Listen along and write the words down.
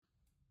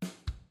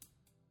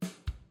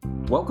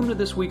Welcome to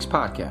this week's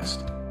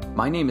podcast.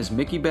 My name is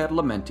Mickey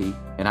Badalamenti,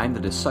 and I'm the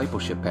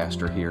discipleship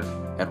pastor here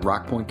at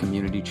Rock Point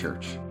Community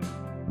Church.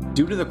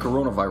 Due to the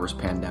coronavirus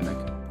pandemic,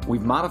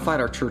 we've modified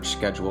our church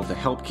schedule to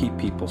help keep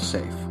people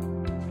safe.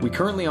 We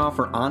currently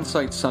offer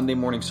on-site Sunday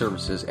morning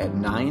services at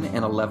 9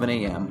 and 11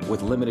 a.m.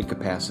 with limited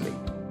capacity,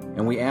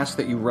 and we ask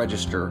that you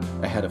register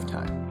ahead of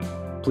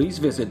time. Please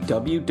visit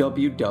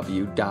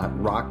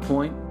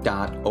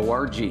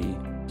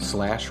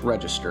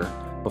www.rockpoint.org/register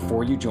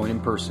before you join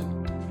in person.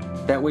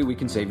 That way we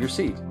can save your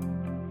seat.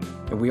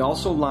 And we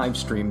also live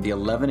stream the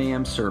 11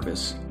 a.m.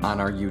 service on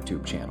our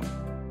YouTube channel.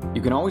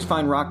 You can always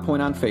find Rock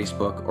Point on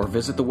Facebook or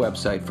visit the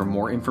website for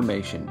more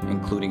information,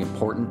 including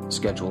important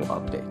schedule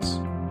updates.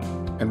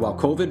 And while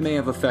COVID may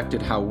have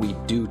affected how we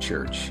do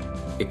church,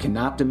 it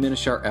cannot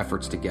diminish our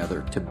efforts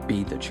together to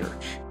be the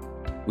church.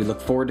 We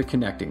look forward to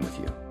connecting with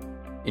you.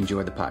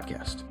 Enjoy the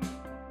podcast.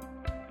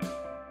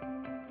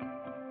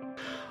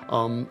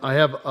 I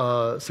have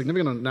a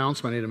significant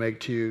announcement I need to make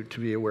to you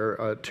to be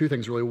aware. Two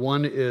things, really.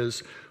 One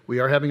is we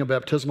are having a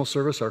baptismal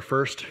service, our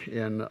first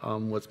in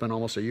what's been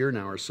almost a year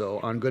now or so,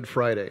 on Good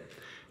Friday.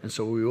 And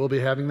so we will be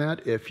having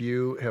that. If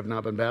you have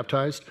not been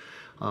baptized,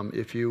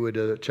 if you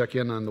would check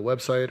in on the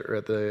website or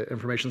at the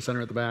information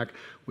center at the back,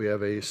 we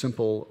have a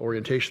simple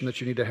orientation that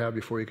you need to have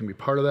before you can be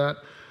part of that.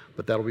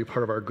 But that'll be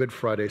part of our Good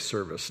Friday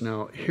service.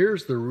 Now,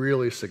 here's the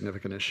really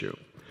significant issue.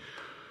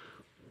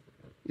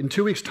 In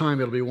 2 weeks'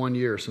 time, it'll be 1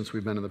 year since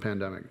we've been in the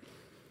pandemic.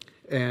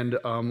 And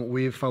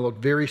we've followed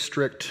very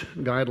strict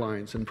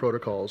guidelines and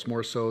protocols,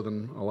 more so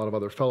than a lot of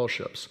other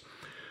fellowships.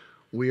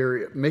 We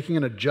are making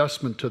an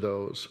adjustment to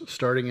those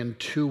starting in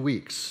 2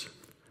 weeks.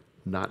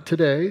 Not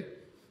today,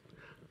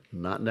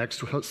 not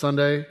next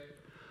Sunday,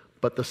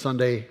 but the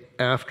Sunday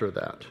after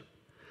that.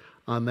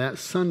 On that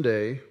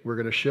Sunday, we're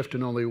going to shift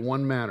in only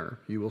one manner.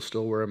 You will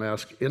still wear a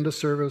mask into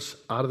service,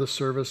 out of the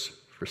service,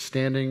 for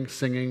standing,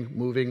 singing,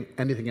 moving,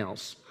 anything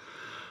else.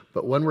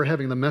 But when we're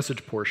having the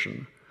message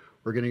portion,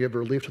 we're going to give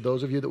relief to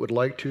those of you that would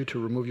like to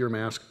remove your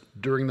mask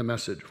during the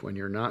message, when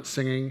you're not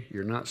singing,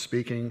 you're not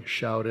speaking,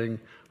 shouting,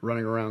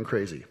 running around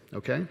crazy,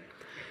 okay?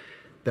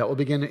 That will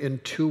begin in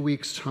 2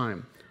 weeks'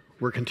 time.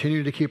 We're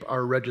continuing to keep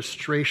our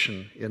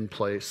registration in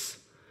place,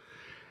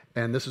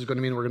 and this is going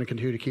to mean we're going to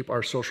continue to keep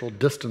our social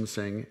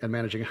distancing and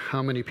managing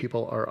how many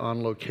people are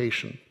on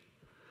location.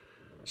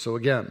 So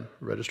again,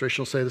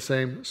 registration will stay the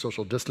same,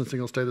 social distancing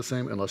will stay the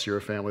same, unless you're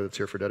a family that's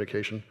here for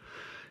dedication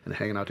and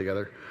hanging out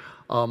together.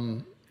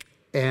 But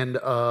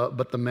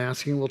the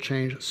masking will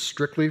change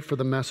strictly for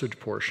the message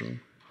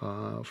portion,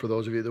 for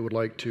those of you that would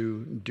like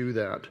to do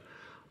that.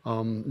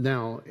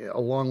 Now,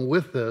 along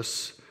with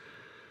this,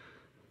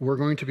 we're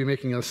going to be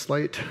making a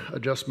slight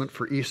adjustment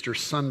for Easter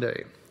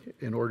Sunday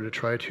in order to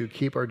try to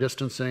keep our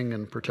distancing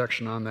and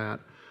protection on that.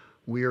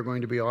 We are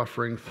going to be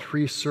offering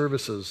 3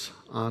 services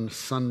on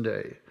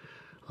Sunday.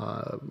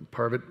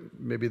 Part of it,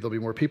 maybe there'll be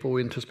more people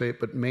we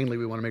anticipate, but mainly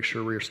we want to make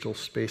sure we are still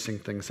spacing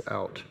things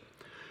out.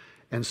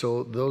 And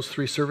so those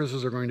 3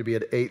 services are going to be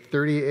at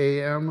 8:30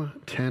 a.m.,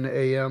 10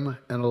 a.m.,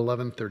 and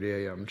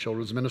 11:30 a.m.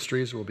 Children's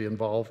Ministries will be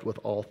involved with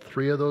all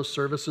 3 of those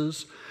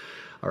services.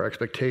 Our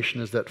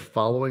expectation is that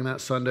following that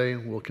Sunday,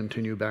 we'll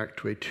continue back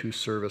to a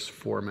 2-service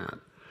format.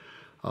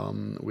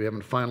 We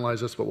haven't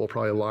finalized this, but we'll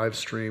probably live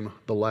stream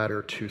the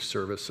latter 2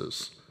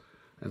 services.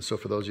 And so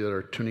for those of you that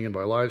are tuning in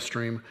by live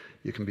stream,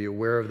 you can be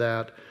aware of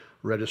that.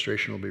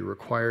 Registration will be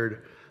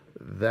required.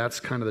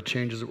 That's kind of the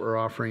changes that we're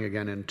offering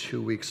again in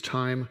 2 weeks'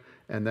 time,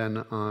 and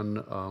then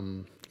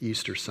on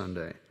Easter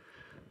Sunday.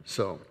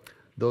 So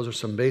those are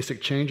some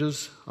basic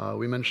changes.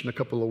 We mentioned a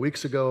couple of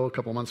weeks ago, a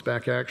couple of months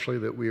back actually,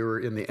 that we were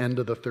in the end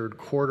of the 3rd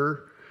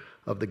quarter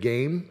of the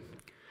game.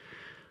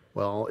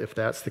 Well, if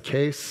that's the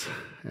case,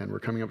 and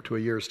we're coming up to a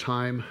year's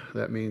time,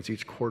 that means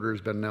each quarter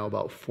has been now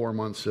about 4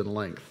 months in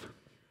length.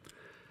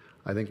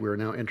 I think we are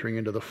now entering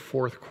into the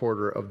 4th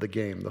quarter of the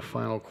game, the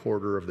final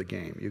quarter of the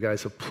game. You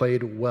guys have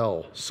played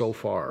well so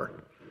far,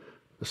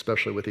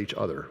 especially with each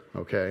other,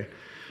 okay?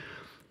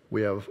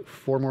 We have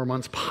 4 more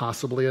months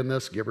possibly in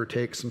this, give or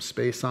take some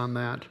space on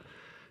that.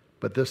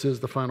 But this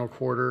is the final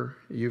quarter.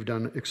 You've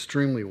done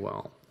extremely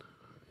well.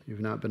 You've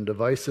not been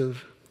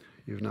divisive.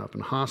 You've not been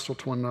hostile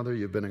to one another.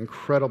 You've been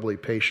incredibly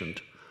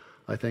patient,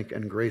 I think,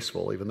 and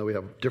graceful, even though we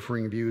have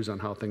differing views on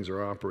how things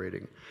are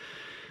operating.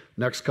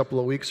 Next couple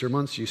of weeks or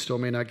months, you still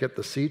may not get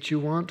the seats you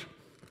want,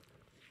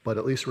 but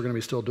at least we're going to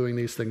be still doing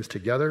these things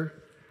together.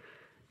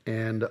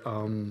 And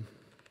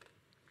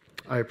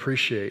I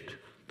appreciate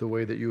the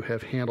way that you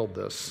have handled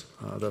this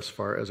thus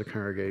far as a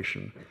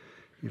congregation.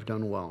 You've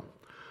done well.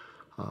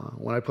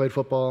 When I played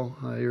football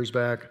years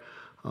back,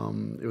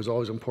 it was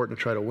always important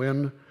to try to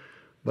win,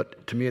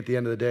 but to me at the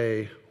end of the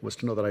day was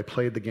to know that I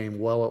played the game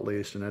well at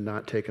least and had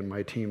not taken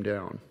my team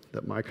down,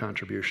 that my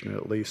contribution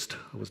at least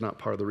was not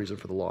part of the reason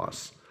for the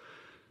loss.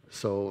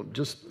 So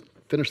just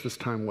finish this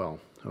time well,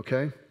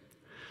 okay?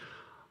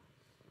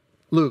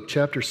 Luke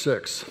chapter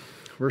 6.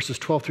 verses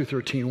 12 through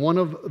 13. One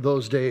of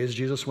those days,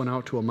 Jesus went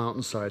out to a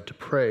mountainside to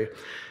pray.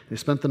 He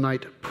spent the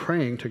night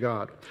praying to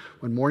God.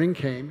 When morning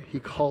came, he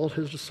called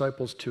his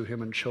disciples to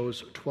him and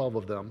chose 12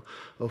 of them,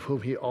 of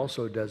whom he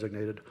also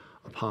designated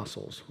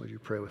apostles. Would you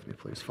pray with me,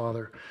 please?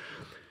 Father,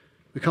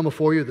 we come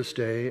before you this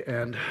day,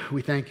 and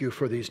we thank you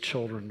for these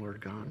children, Lord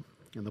God,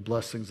 and the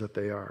blessings that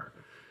they are.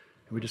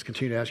 And we just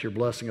continue to ask your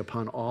blessing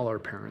upon all our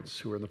parents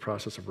who are in the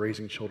process of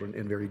raising children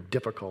in very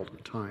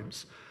difficult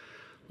times.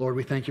 Lord,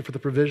 we thank you for the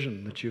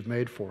provision that you've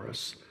made for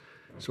us.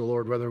 So,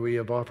 Lord, whether we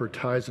have offered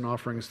tithes and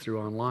offerings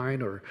through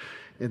online or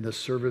in this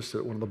service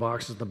at one of the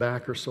boxes in the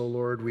back or so,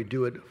 Lord, we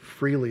do it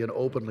freely and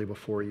openly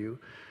before you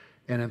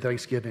and in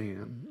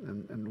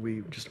thanksgiving, and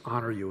we just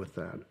honor you with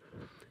that.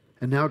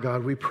 And now,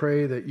 God, we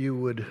pray that you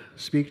would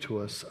speak to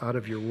us out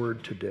of your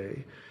word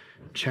today,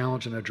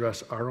 challenge and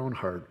address our own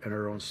heart and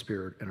our own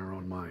spirit and our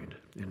own mind.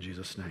 In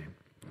Jesus' name,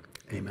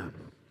 amen.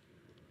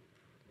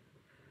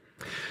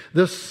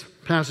 This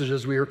passage,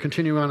 as we are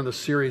continuing on in the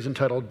series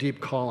entitled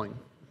Deep Calling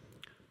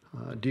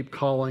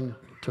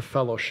to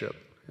Fellowship,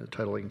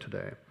 titling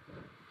today.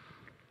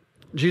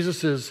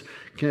 Jesus is,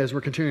 as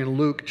we're continuing in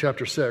Luke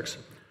chapter 6,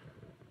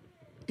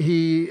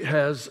 he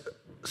has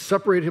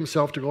separated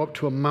himself to go up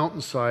to a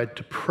mountainside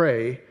to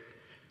pray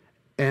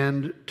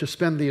and to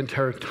spend the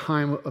entire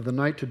time of the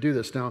night to do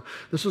this. Now,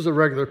 this was a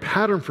regular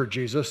pattern for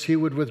Jesus. He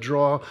would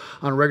withdraw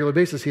on a regular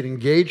basis. He'd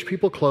engage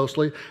people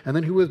closely, and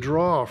then he would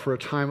withdraw for a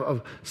time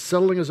of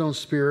settling his own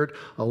spirit,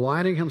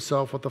 aligning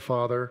himself with the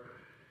Father,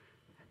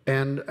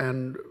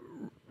 and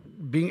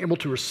being able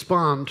to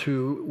respond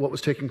to what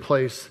was taking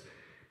place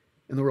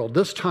in the world.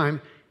 This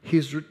time,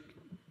 he's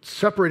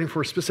separating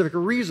for a specific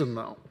reason,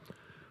 though.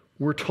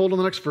 We're told in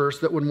the next verse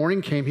that when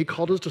morning came, he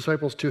called his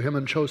disciples to him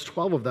and chose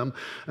 12 of them,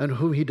 and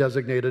whom he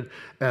designated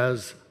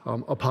as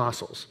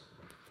apostles.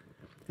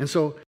 And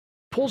so he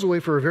pulls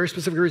away for a very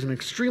specific reason, an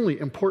extremely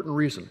important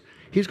reason.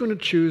 He's going to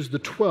choose the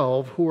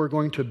 12 who are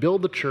going to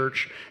build the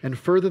church and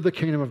further the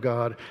kingdom of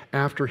God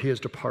after he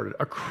has departed.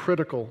 A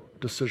critical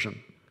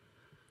decision.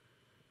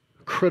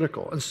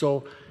 Critical. And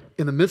so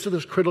in the midst of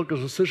this critical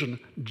decision,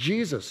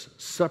 Jesus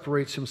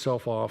separates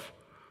himself off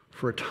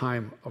for a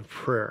time of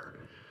prayer,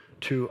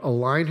 to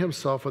align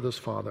himself with his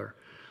Father.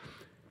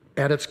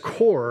 At its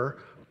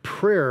core,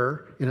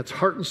 prayer in its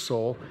heart and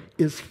soul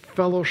is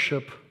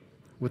fellowship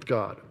with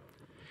God.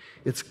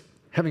 It's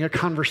having a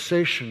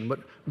conversation,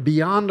 but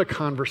beyond a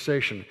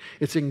conversation,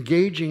 it's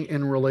engaging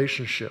in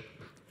relationship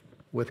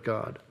with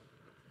God.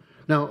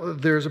 Now,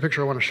 there's a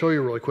picture I want to show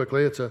you really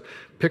quickly. It's a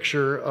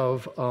picture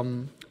of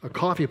a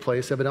coffee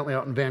place, evidently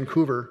out in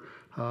Vancouver.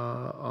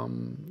 I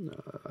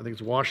think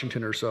it's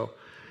Washington or so.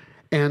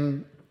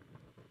 And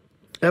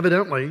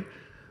evidently,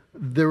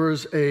 there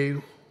was a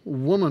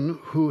woman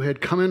who had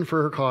come in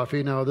for her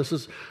coffee. Now, this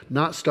is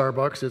not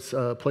Starbucks. It's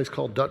a place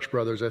called Dutch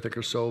Brothers, I think,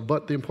 or so.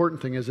 But the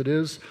important thing is it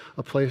is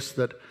a place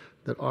that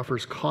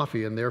offers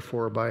coffee and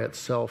therefore by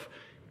itself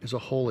is a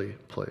holy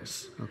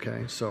place.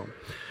 Okay, so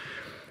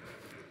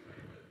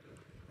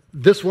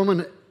this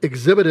woman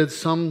exhibited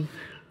some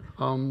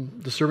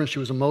disturbance. She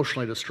was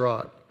emotionally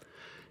distraught.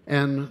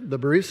 And the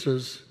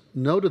baristas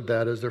noted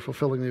that as they're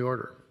fulfilling the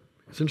order.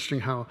 It's interesting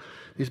how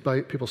these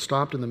people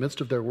stopped in the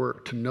midst of their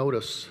work to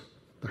notice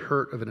the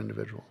hurt of an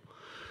individual.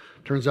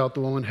 Turns out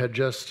the woman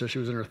she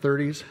was in her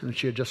 30s, and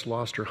she had just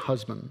lost her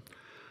husband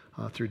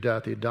through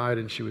death. He had died,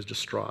 and she was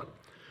distraught.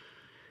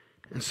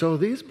 And so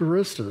these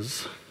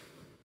baristas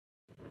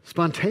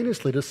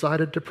spontaneously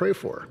decided to pray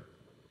for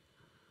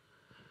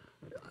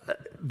her.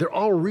 They're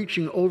all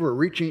reaching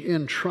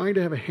in, trying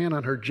to have a hand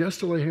on her, just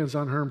to lay hands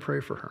on her and pray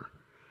for her.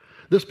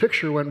 This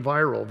picture went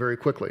viral very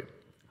quickly.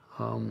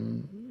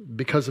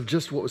 Because of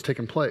just what was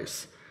taking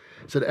place.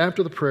 It said,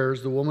 after the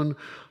prayers, the woman,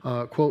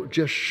 quote,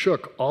 just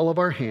shook all of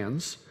our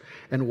hands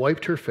and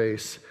wiped her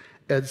face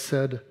and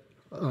said,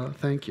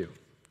 thank you.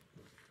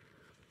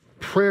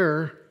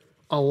 Prayer,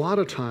 a lot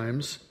of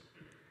times,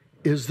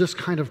 is this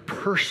kind of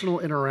personal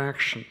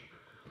interaction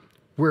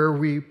where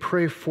we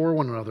pray for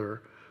one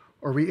another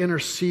or we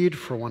intercede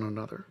for one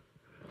another.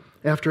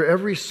 After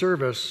every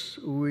service,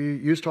 we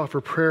used to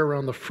offer prayer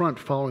around the front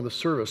following the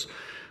service.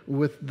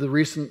 With the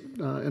recent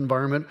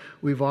environment,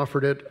 we've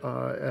offered it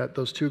at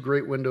those two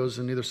great windows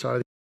on either side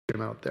of the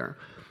room out there.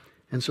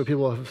 And so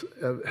people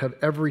have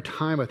every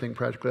time, I think,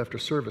 practically after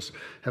service,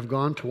 have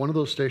gone to one of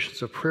those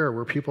stations of prayer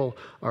where people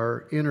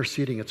are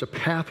interceding. It's a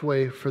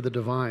pathway for the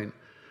divine,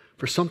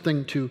 for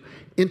something to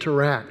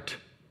interact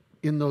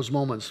in those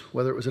moments,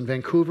 whether it was in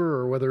Vancouver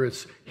or whether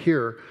it's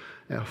here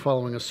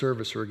following a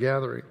service or a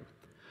gathering.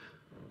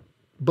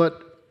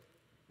 But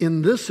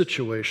in this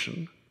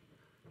situation,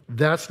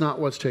 that's not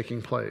what's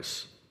taking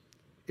place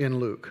in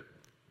Luke.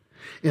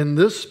 In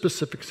this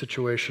specific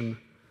situation,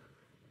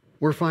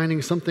 we're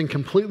finding something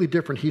completely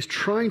different. He's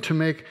trying to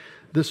make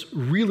this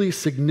really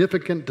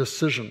significant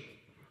decision.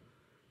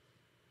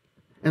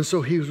 And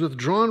so he's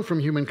withdrawn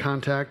from human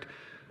contact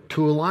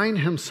to align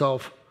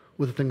himself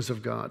with the things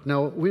of God.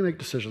 Now, we make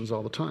decisions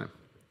all the time.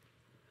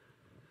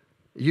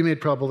 You made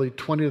probably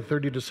 20 to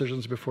 30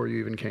 decisions before you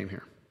even came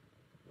here.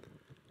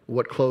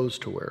 what clothes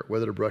to wear,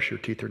 whether to brush your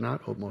teeth or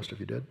not. Hope most of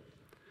you did.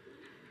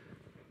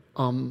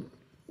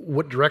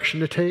 What direction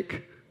to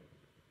take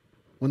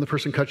when the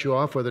person cuts you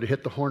off, whether to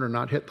hit the horn or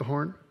not hit the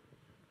horn.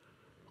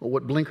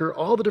 What blinker,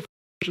 all the different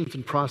decisions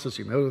and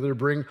processes, whether to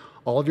bring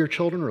all of your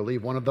children or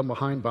leave one of them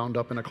behind, bound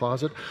up in a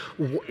closet.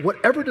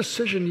 Whatever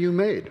decision you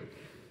made,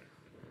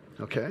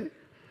 okay?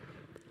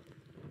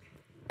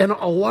 And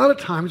a lot of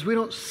times we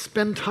don't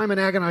spend time in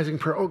agonizing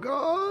prayer. Oh,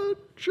 God,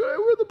 should I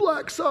wear the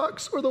black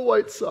socks or the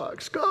white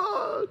socks?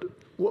 God,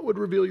 what would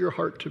reveal your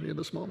heart to me in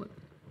this moment?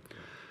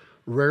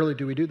 Rarely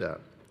do we do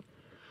that.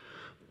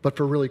 But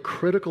for really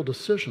critical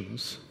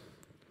decisions,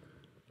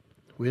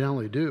 we not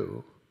only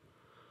do,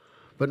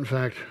 but in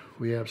fact,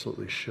 we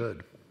absolutely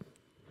should.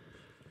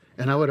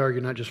 And I would argue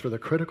not just for the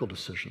critical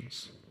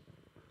decisions,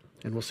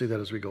 and we'll see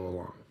that as we go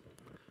along.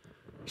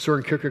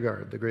 Søren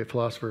Kierkegaard, the great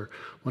philosopher,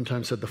 one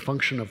time said the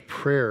function of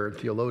prayer,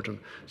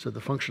 theologian, said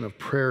the function of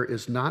prayer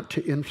is not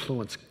to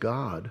influence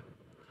God,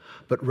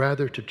 but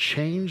rather to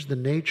change the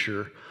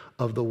nature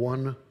of the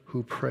one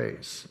who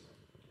prays.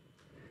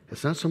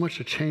 It's not so much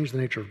to change the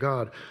nature of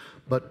God,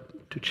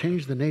 but to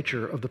change the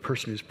nature of the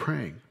person who's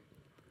praying.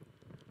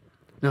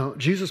 Now,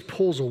 Jesus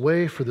pulls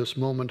away for this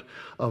moment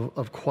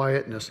of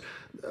quietness.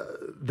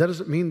 That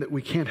doesn't mean that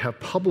we can't have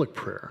public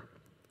prayer.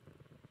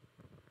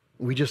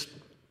 We just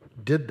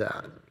did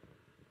that.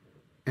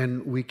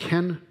 And we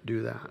can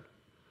do that.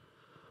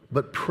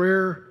 But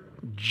prayer,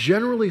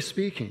 generally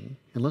speaking,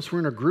 unless we're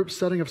in a group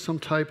setting of some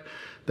type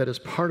that is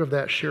part of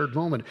that shared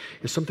moment,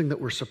 is something that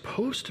we're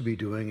supposed to be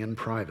doing in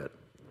private.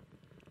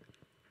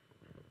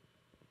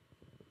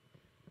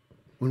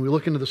 When we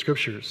look into the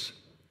scriptures,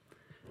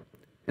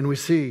 and we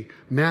see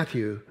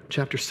Matthew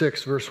chapter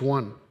 6, verse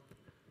 1.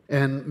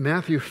 And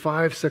Matthew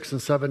 5, 6,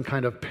 and 7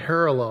 kind of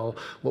parallel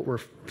what we're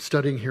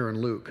studying here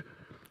in Luke.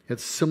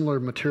 It's similar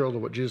material to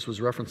what Jesus was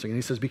referencing. And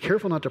he says, be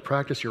careful not to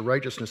practice your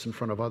righteousness in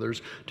front of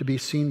others to be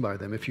seen by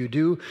them. If you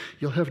do,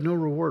 you'll have no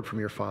reward from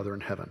your Father in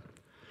heaven.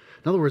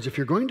 In other words, if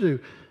you're going to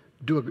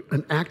do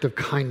an act of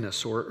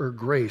kindness or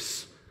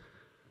grace,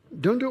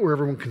 don't do it where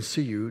everyone can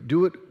see you.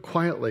 Do it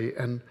quietly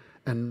and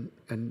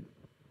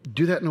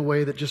do that in a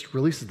way that just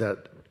releases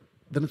that.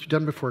 Then it's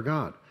done before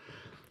God.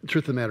 The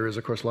truth of the matter is,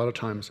 of course, a lot of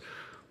times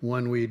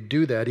when we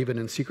do that, even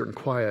in secret and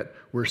quiet,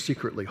 we're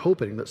secretly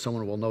hoping that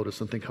someone will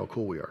notice and think how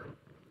cool we are.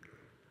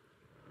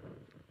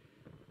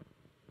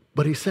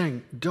 But he's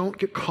saying, don't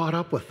get caught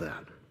up with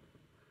that.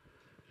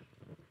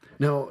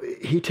 Now,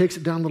 he takes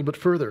it down a little bit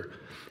further,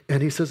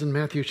 and he says in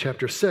Matthew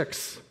chapter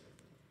 6,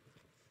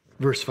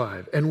 verse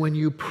 5, and when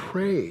you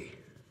pray,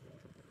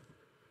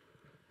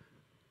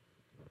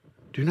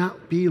 do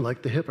not be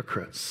like the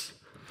hypocrites.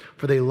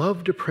 For they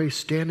love to pray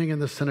standing in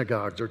the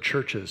synagogues or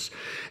churches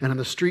and on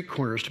the street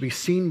corners to be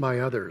seen by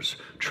others.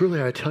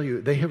 Truly, I tell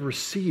you, they have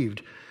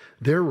received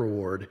their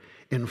reward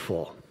in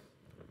full.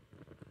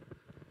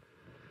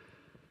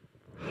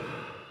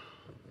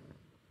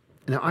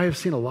 Now, I have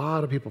seen a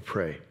lot of people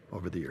pray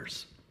over the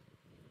years.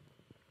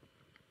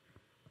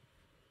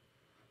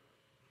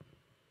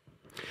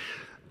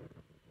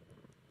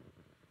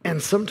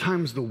 And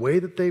sometimes the way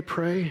that they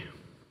pray,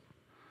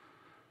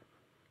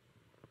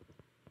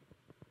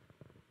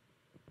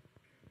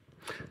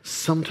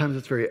 sometimes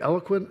it's very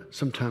eloquent,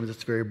 sometimes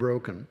it's very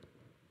broken.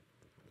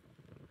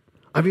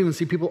 I've even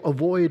seen people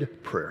avoid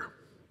prayer.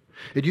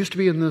 It used to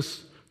be in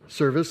this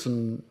service,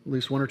 and at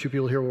least one or two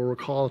people here will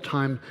recall a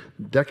time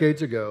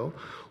decades ago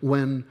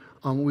when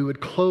we would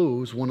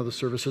close one of the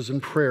services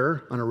in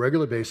prayer on a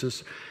regular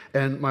basis,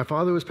 and my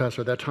father, who was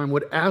pastor at that time,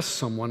 would ask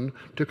someone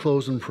to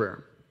close in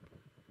prayer.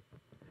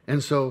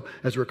 And so,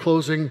 as we're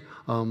closing,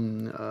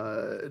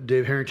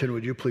 Dave Harrington,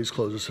 would you please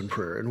close us in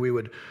prayer? And we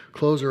would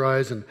close our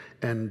eyes,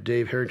 and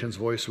Dave Harrington's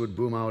voice would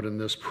boom out in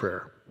this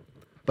prayer.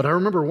 But I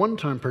remember one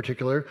time in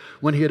particular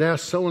when he had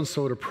asked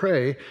so-and-so to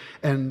pray,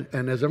 and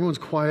as everyone's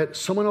quiet,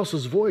 someone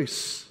else's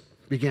voice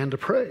began to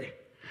pray.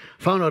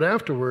 Found out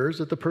afterwards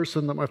that the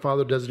person that my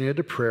father designated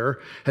to prayer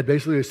had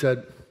basically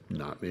said,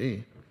 not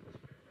me.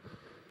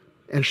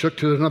 And shook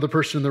to another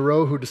person in the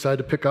row who decided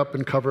to pick up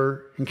and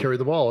cover and carry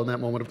the ball in that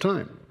moment of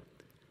time.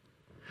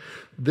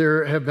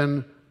 There have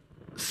been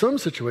some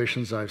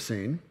situations I've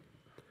seen.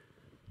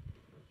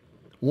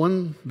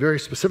 One very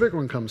specific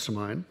one comes to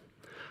mind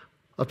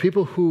of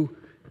people who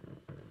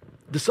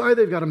decide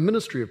they've got a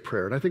ministry of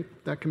prayer. And I think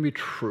that can be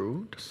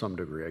true to some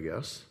degree, I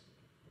guess,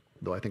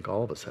 though I think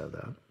all of us have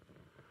that.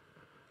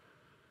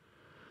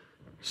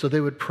 So they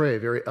would pray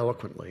very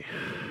eloquently,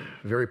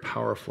 very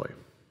powerfully.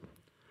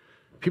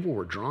 People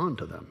were drawn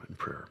to them in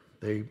prayer.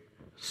 They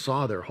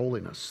saw their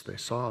holiness. They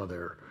saw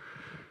their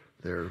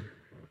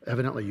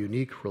evidently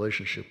unique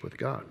relationship with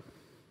God.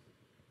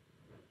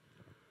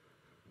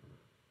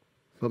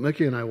 But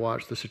Mickey and I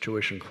watched the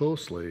situation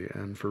closely,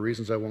 and for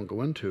reasons I won't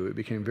go into, it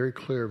became very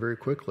clear very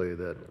quickly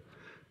that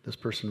this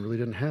person really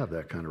didn't have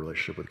that kind of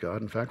relationship with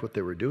God. In fact, what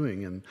they were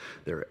doing in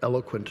their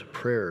eloquent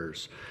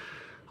prayers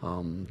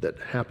that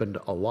happened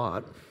a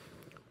lot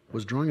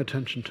was drawing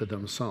attention to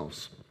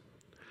themselves.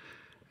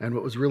 And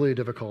what was really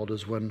difficult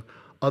is when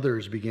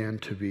others began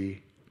to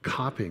be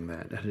copying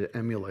that and to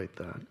emulate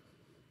that.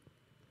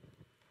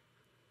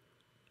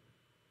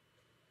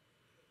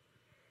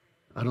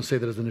 I don't say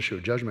that as an issue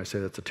of judgment. I say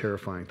that's a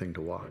terrifying thing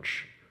to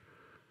watch.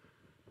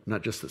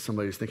 Not just that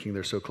somebody's thinking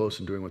they're so close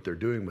and doing what they're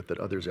doing, but that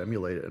others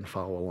emulate it and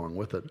follow along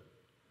with it.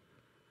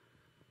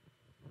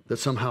 That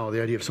somehow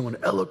the idea of someone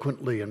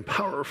eloquently and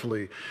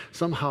powerfully,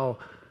 somehow,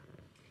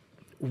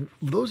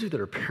 those of you that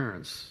are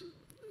parents,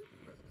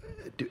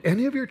 do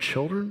any of your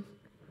children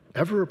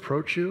ever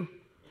approach you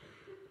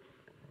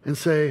and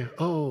say,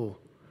 "Oh,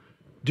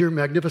 dear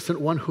magnificent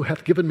one who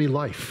hath given me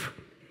life,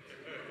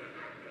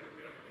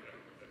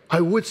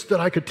 I would that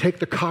I could take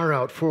the car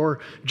out for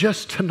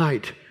just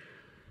tonight.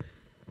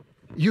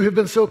 You have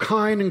been so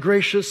kind and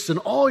gracious in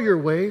all your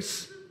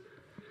ways.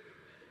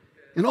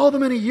 In all the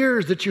many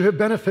years that you have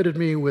benefited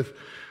me with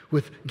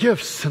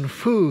gifts and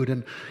food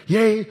and,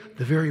 yea,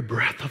 the very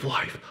breath of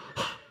life.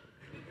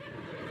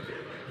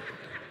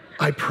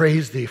 I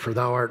praise thee, for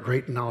thou art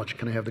great in knowledge."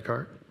 Can I have the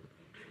car?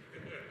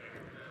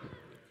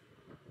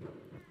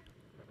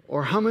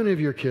 Or how many of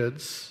your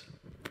kids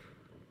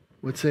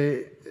would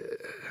say,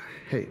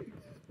 "Hey,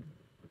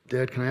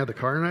 Dad, can I have the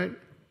car tonight?"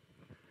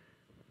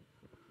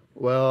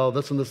 "Well,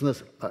 this and this and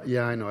this."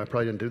 "Yeah, I know, I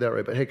probably didn't do that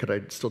right, but hey, could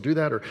I still do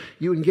that?" Or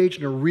you engage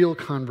in a real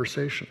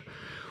conversation.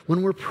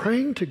 When we're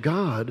praying to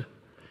God,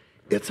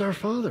 it's our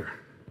Father.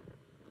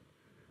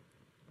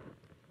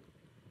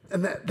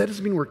 And that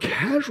doesn't mean we're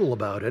casual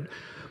about it,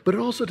 but it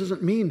also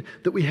doesn't mean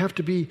that we have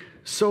to be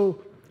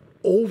so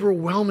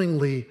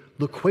overwhelmingly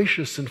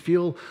loquacious and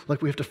feel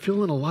like we have to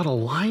fill in a lot of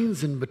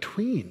lines in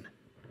between.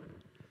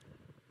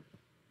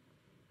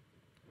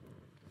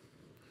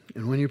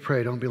 And when you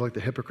pray, don't be like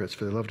the hypocrites,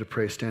 for they love to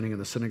pray standing in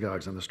the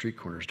synagogues on the street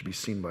corners to be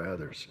seen by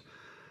others.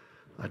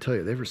 I tell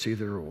you, they've received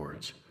their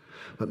rewards.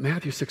 But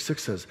Matthew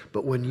 6:6 says,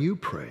 "But when you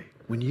pray,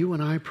 when you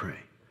and I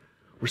pray,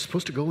 we're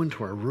supposed to go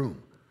into our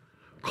room,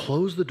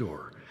 close the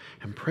door,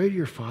 and pray to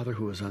your Father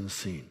who is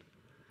unseen.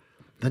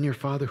 Then your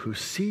Father who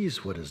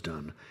sees what is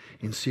done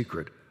in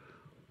secret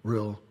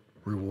will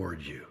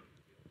reward you."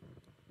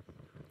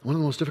 One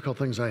of the most difficult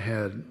things I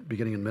had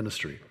beginning in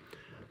ministry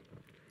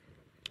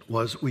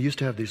was we used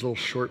to have these little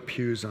short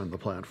pews on the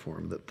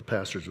platform that the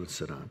pastors would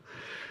sit on.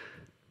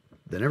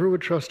 They never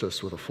would trust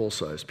us with a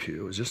full-size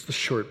pew. It was just the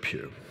short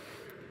pew.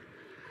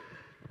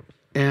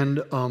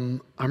 And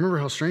I remember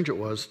how strange it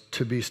was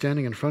to be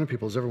standing in front of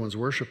people as everyone's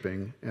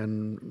worshiping.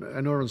 And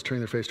I know everyone's turning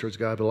their face towards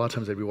God, but a lot of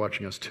times they'd be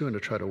watching us too, and to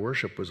try to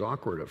worship was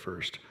awkward at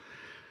first.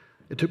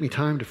 It took me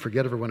time to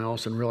forget everyone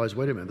else and realize,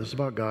 wait a minute, this is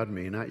about God and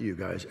me, not you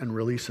guys, and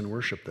release and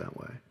worship that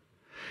way.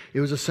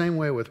 It was the same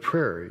way with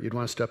prayer. You'd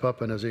want to step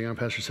up and as a young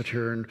pastor sit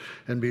here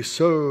and be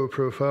so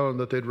profound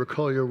that they'd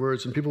recall your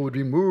words and people would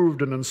be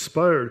moved and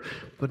inspired.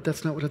 But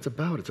that's not what it's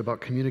about. It's about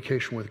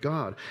communication with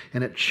God.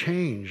 And it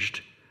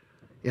changed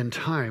in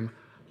time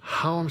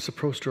how I'm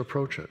supposed to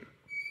approach it.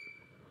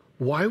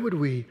 Why would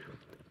we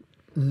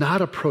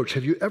not approach?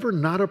 Have you ever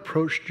not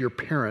approached your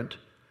parent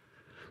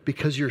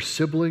because your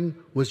sibling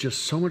was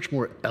just so much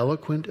more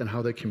eloquent in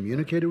how they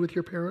communicated with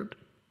your parent?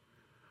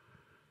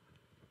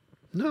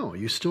 No,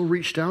 you still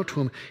reached out to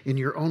them in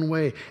your own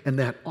way, and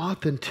that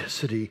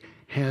authenticity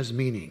has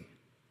meaning.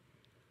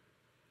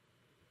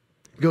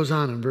 It goes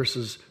on in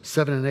verses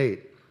 7 and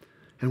 8.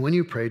 "And when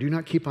you pray, do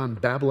not keep on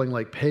babbling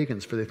like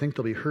pagans, for they think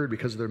they'll be heard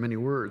because of their many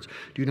words.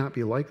 Do not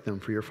be like them,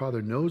 for your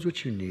Father knows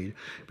what you need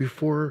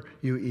before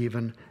you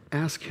even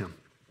ask Him."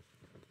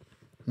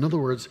 In other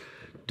words,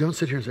 don't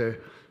sit here and say,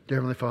 "Dear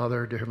Heavenly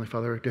Father, dear Heavenly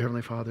Father, dear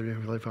Heavenly Father, dear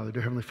Heavenly Father,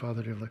 dear Heavenly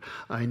Father, dear Heavenly Father,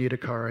 I need a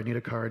car, I need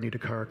a car, I need a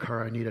car, I need a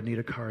car, I need a car,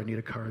 I need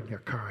a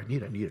car, I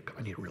need a car,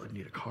 I really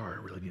need a car,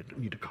 I really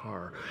need a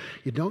car."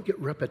 You don't get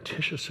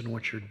repetitious in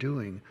what you're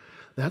doing.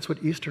 That's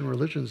what Eastern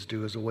religions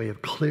do as a way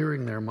of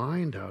clearing their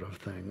mind out of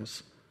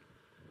things.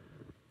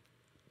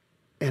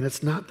 And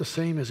it's not the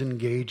same as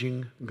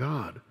engaging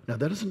God. Now,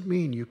 that doesn't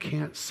mean you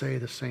can't say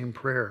the same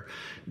prayer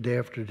day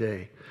after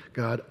day.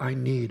 "God, I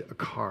need a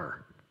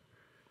car.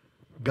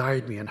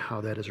 Guide me in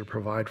how that is or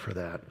provide for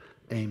that.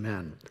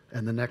 Amen."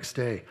 And the next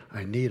day,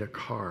 "I need a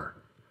car.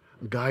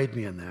 Guide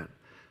me in that.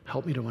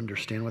 Help me to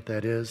understand what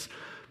that is.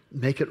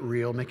 Make it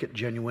real, make it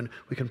genuine."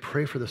 We can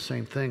pray for the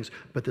same things,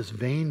 but this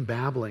vain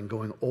babbling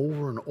going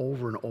over and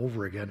over and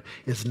over again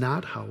is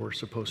not how we're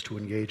supposed to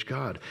engage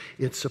God.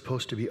 It's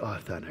supposed to be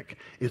authentic.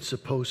 It's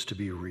supposed to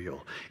be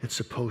real. It's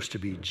supposed to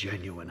be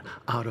genuine,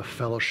 out of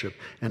fellowship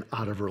and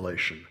out of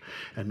relation.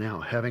 And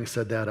now, having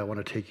said that, I want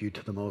to take you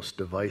to the most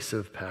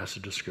divisive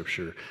passage of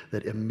Scripture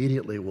that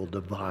immediately will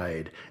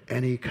divide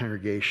any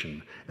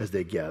congregation as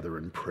they gather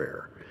in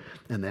prayer.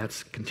 And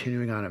that's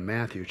continuing on in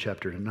Matthew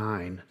chapter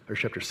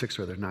 6,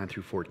 9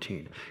 through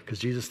 14. Because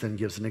Jesus then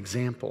gives an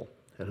example.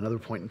 At another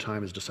point in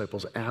time, his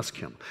disciples ask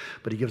him.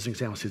 But he gives an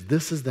example. He says,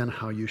 "This is then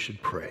how you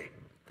should pray.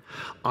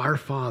 Our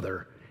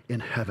Father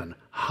in heaven,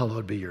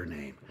 hallowed be your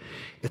name."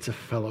 It's a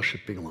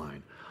fellowshipping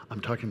line.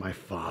 I'm talking my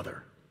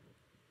Father.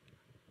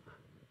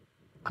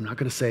 I'm not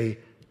going to say,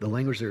 the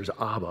language there is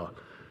Abba.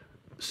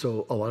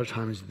 So a lot of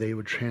times they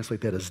would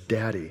translate that as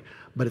daddy.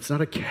 But it's not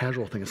a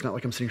casual thing. It's not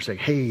like I'm sitting here saying,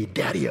 "Hey,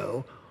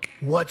 daddy-o,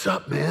 what's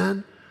up,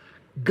 man?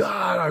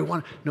 God, I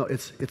want..." No,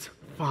 it's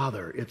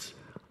Father.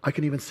 I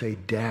can even say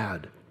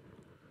dad.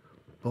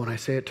 But when I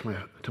say it to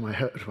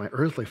my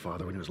earthly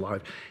father when he was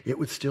alive, it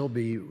would still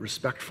be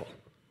respectful.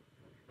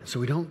 So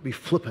we don't be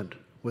flippant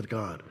with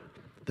God.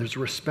 There's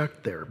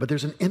respect there, but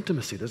there's an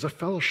intimacy, there's a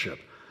fellowship.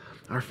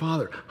 Our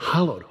Father,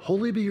 hallowed,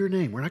 holy be your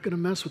name. We're not going to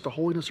mess with the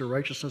holiness or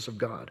righteousness of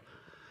God.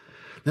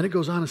 Then it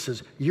goes on and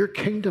says, your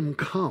kingdom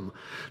come.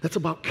 That's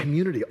about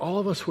community. All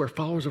of us who are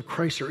followers of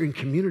Christ are in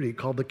community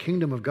called the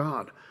kingdom of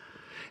God.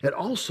 It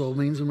also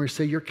means when we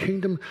say, your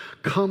kingdom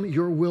come,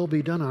 your will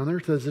be done on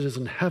earth as it is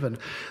in heaven,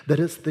 that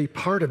it's the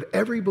part of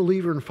every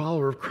believer and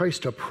follower of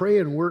Christ to pray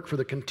and work for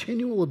the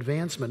continual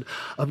advancement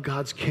of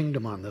God's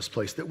kingdom on this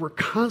place, that we're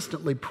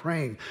constantly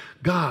praying,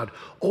 God,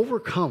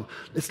 overcome.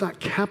 It's not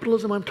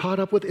capitalism I'm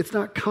caught up with. It's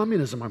not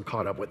communism I'm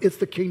caught up with. It's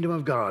the kingdom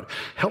of God.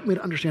 Help me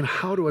to understand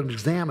how to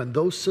examine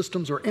those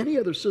systems or any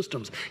other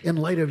systems in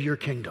light of your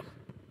kingdom,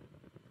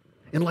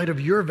 in light of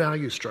your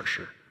value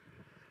structure,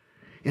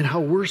 in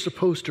how we're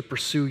supposed to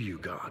pursue you,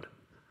 God.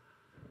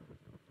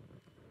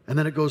 And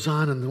then it goes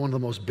on, and one of the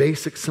most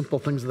basic, simple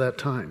things of that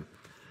time.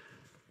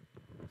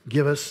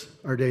 Give us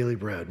our daily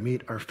bread.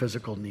 Meet our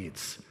physical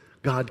needs.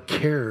 God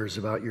cares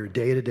about your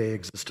day-to-day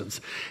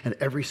existence and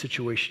every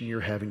situation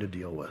you're having to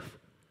deal with.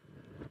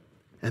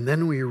 And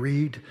then we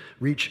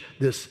reach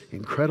this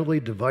incredibly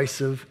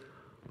divisive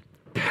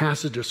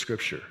passage of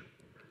Scripture.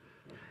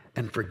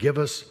 And forgive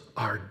us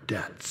our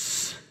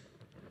debts.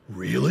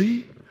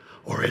 Really?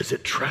 Or is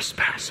it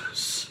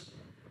trespasses?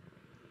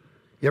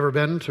 You ever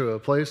been to a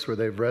place where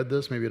they've read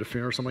this, maybe at a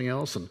funeral or something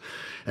else,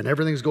 and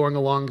everything's going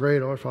along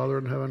great? Our Father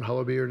in heaven,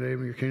 hallowed be your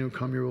name, your kingdom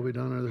come, your will be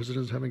done, as it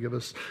is in heaven, give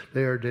us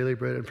today our daily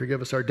bread, and forgive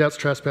us our debts,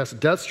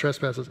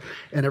 trespasses,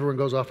 and everyone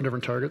goes off in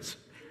different targets.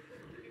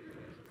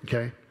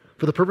 Okay?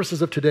 For the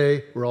purposes of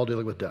today, we're all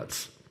dealing with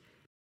debts.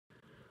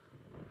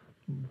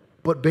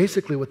 But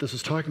basically what this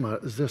is talking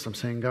about is this. I'm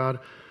saying, God,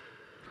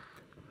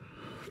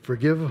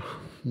 forgive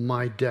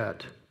my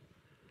debt.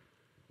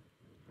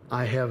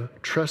 I have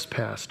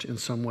trespassed in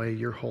some way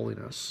your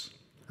holiness,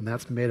 and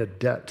that's made a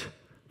debt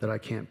that I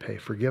can't pay.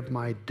 Forgive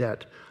my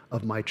debt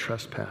of my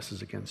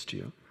trespasses against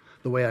you,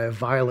 the way I have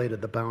violated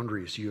the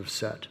boundaries you have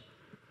set.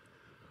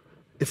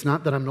 It's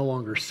not that I'm no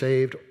longer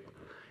saved.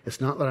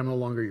 It's not that I'm no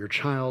longer your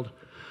child,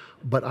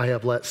 but I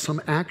have let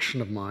some action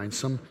of mine,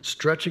 some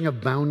stretching of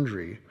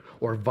boundary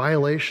or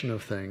violation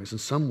of things in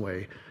some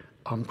way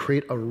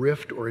create a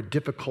rift or a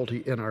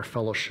difficulty in our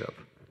fellowship.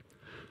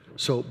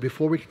 So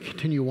before we can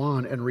continue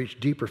on and reach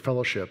deeper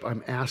fellowship,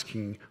 I'm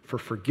asking for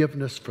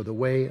forgiveness for the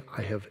way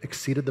I have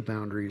exceeded the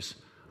boundaries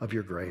of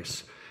your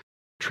grace,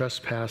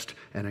 trespassed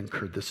and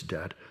incurred this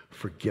debt.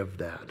 Forgive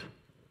that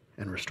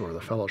and restore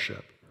the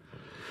fellowship.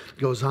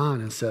 Goes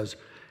on and says,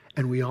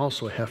 and we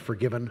also have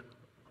forgiven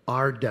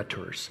our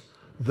debtors,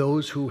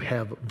 those who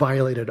have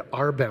violated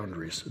our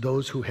boundaries,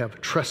 those who have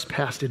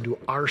trespassed into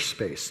our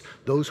space,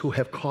 those who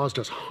have caused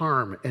us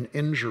harm and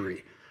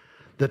injury,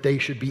 that they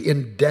should be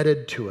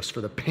indebted to us for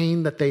the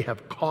pain that they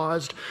have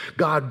caused.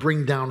 God,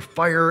 bring down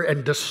fire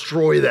and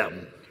destroy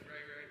them.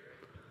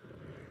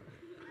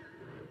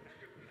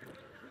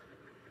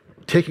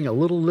 Taking a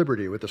little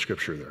liberty with the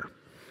Scripture there.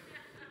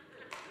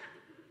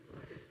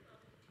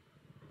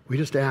 We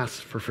just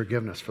asked for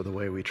forgiveness for the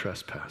way we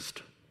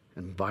trespassed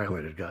and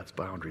violated God's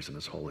boundaries and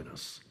His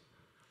holiness.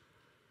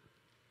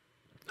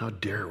 How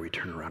dare we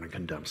turn around and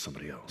condemn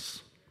somebody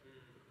else?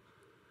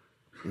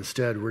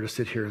 Instead, we're to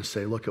sit here and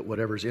say, look at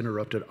whatever's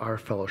interrupted our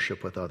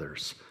fellowship with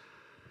others.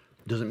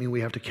 Doesn't mean we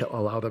have to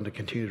allow them to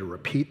continue to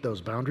repeat those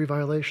boundary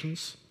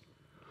violations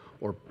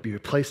or be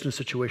placed in a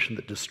situation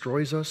that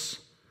destroys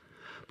us,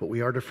 but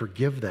we are to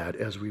forgive that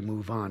as we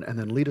move on, and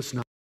then lead us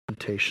not into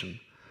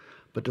temptation,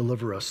 but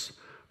deliver us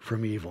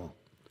from evil.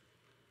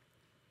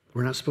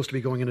 We're not supposed to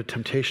be going into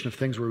temptation of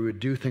things where we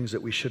would do things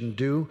that we shouldn't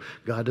do.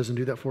 God doesn't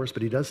do that for us,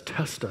 but He does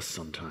test us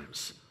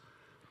sometimes.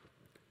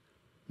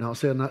 Now, I'll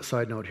say on that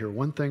side note here,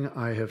 one thing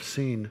I have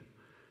seen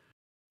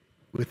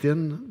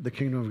within the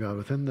kingdom of God,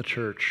 within the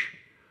church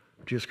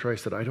of Jesus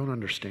Christ, that I don't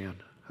understand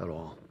at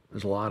all.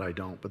 There's a lot I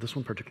don't, but this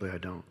one particularly I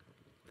don't.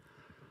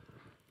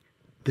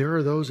 There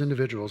are those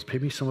individuals,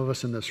 maybe some of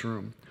us in this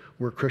room,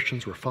 we're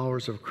Christians, we're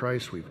followers of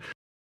Christ, we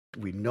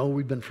know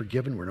we've been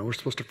forgiven, we know we're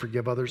supposed to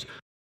forgive others.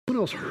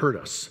 Someone else hurt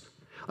us,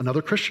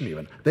 another Christian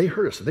even. They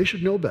hurt us, they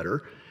should know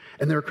better,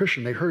 and they're a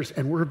Christian, they hurt us,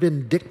 and we're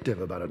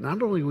vindictive about it.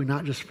 Not only do we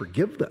not just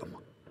forgive them,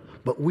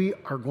 but we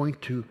are going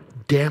to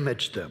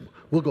damage them.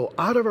 We'll go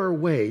out of our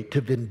way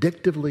to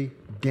vindictively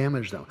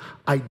damage them.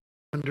 I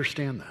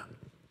understand that.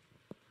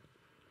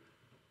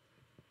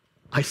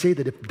 I say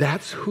that if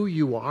that's who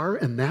you are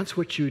and that's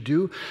what you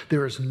do,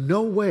 there is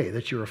no way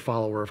that you're a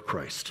follower of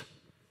Christ.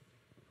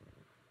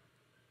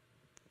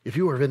 If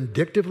you are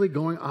vindictively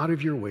going out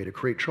of your way to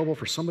create trouble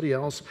for somebody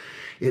else,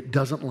 it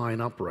doesn't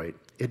line up right.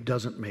 It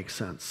doesn't make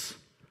sense.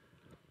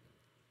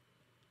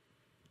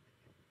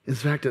 In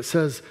fact, it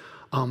says,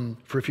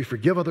 for if you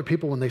forgive other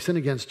people when they sin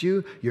against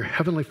you, your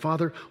heavenly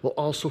Father will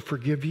also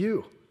forgive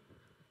you.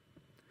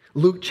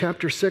 Luke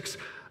chapter 6,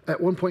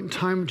 at one point in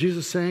time,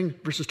 Jesus saying,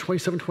 verses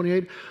 27,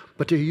 28,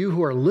 but to you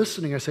who are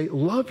listening, I say,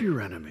 love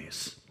your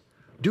enemies.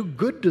 Do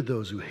good to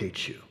those who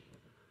hate you.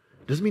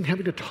 Doesn't mean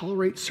having to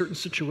tolerate certain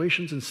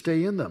situations and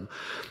stay in them,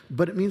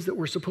 but it means that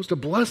we're supposed to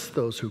bless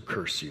those who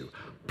curse you.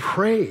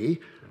 Pray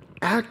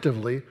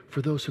actively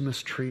for those who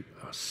mistreat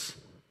us.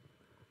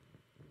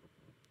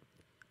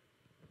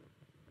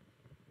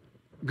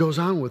 Goes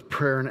on with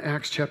prayer in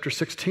Acts chapter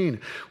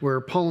 16,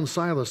 where Paul and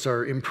Silas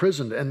are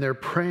imprisoned and they're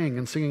praying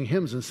and singing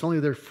hymns, and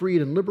suddenly they're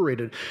freed and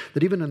liberated.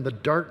 That even in the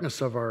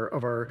darkness of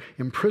our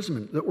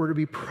imprisonment, that we're to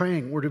be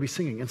praying, we're to be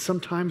singing. And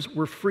sometimes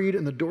we're freed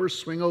and the doors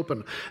swing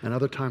open, and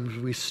other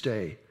times we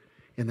stay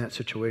in that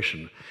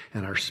situation,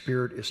 and our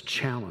spirit is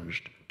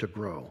challenged to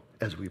grow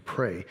as we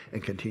pray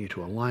and continue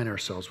to align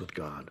ourselves with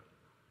God.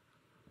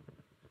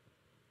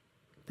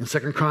 In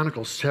 2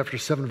 Chronicles chapter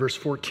 7, verse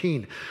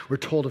 14, we're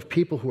told, if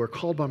people who are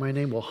called by my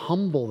name will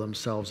humble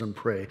themselves and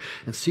pray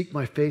and seek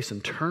my face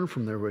and turn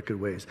from their wicked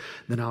ways,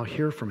 then I'll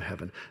hear from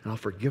heaven and I'll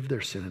forgive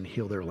their sin and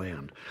heal their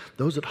land.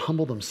 Those that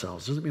humble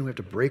themselves doesn't mean we have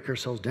to break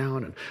ourselves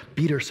down and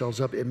beat ourselves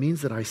up. It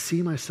means that I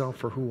see myself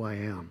for who I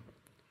am.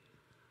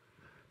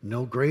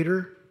 No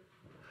greater,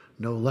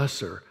 no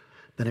lesser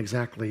than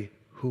exactly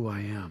who I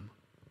am.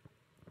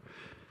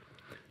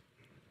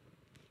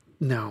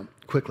 Now,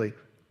 quickly,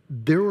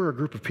 there were a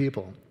group of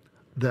people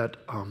that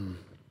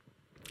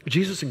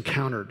Jesus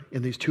encountered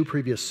in these two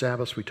previous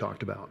Sabbaths we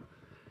talked about.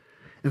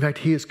 In fact,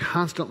 he is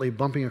constantly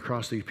bumping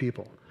across these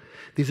people.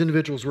 These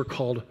individuals were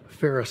called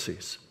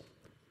Pharisees.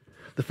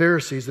 The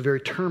Pharisees, the very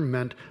term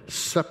meant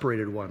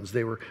separated ones.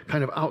 They were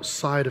kind of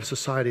outside of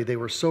society. They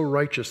were so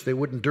righteous they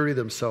wouldn't dirty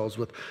themselves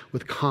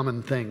with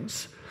common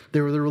things.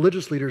 They were the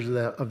religious leaders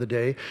of the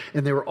day,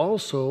 and they were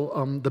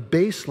also the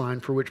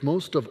baseline for which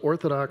most of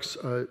Orthodox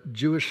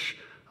Jewish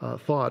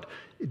thought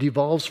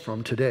evolved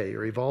from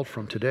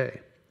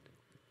today.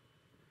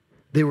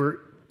 They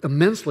were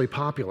immensely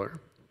popular.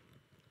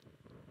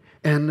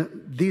 And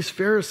these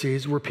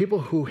Pharisees were people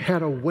who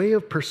had a way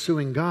of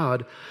pursuing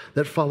God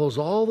that follows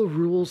all the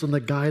rules and the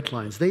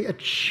guidelines. They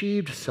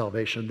achieved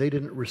salvation. They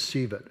didn't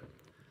receive it.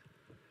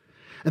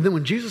 And then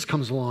when Jesus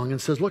comes along and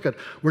says, look,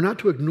 we're not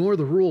to ignore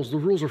the rules. The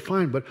rules are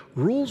fine, but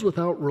rules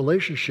without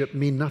relationship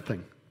mean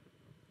nothing.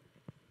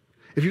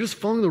 If you're just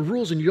following the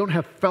rules and you don't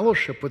have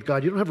fellowship with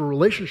God, you don't have a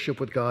relationship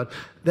with God,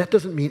 that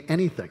doesn't mean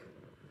anything.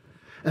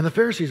 And the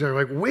Pharisees are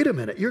like, wait a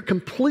minute, you're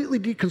completely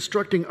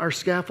deconstructing our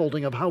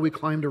scaffolding of how we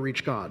climb to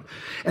reach God.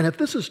 And if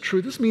this is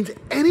true, this means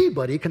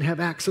anybody can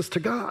have access to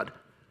God,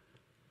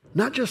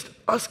 not just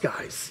us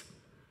guys.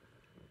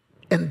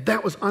 And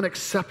that was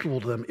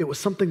unacceptable to them. It was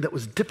something that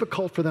was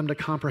difficult for them to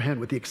comprehend,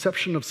 with the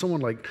exception of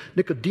someone like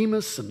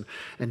Nicodemus and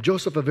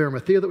Joseph of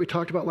Arimathea that we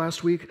talked about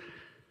last week.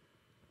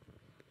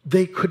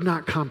 They could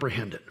not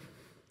comprehend it.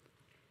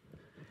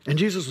 And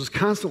Jesus was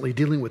constantly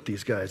dealing with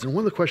these guys. And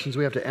one of the questions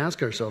we have to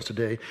ask ourselves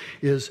today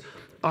is,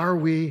 are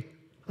we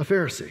a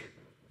Pharisee?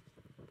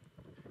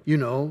 You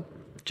know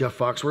Jeff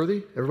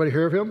Foxworthy. Everybody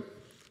hear of him?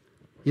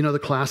 You know the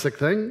classic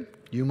thing,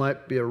 you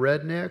might be a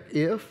redneck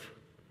if.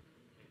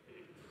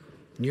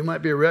 You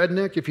might be a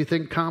redneck if you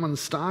think common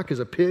stock is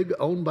a pig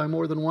owned by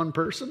more than one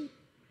person.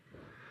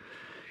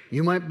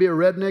 You might be a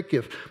redneck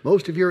if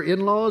most of your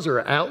in-laws are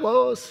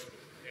outlaws.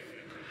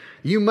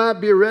 You might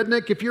be a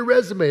redneck if your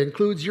resume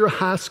includes your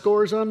high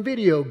scores on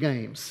video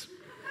games.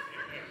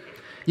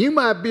 You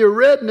might be a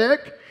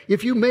redneck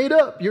if you made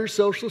up your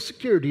social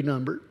security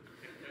number.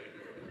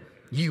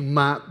 You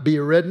might be a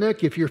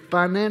redneck if your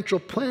financial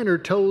planner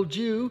told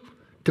you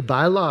to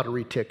buy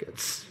lottery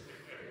tickets.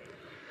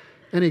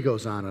 And he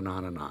goes on and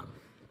on and on.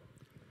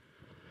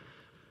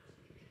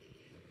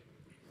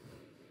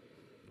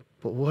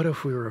 But what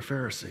if we were a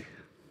Pharisee?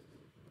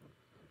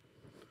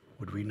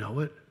 Would we know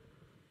it?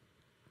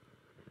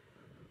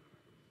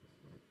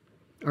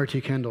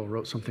 R.T. Kendall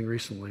wrote something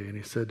recently, and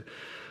he said,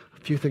 a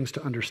few things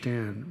to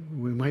understand.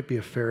 We might be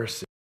a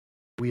Pharisee.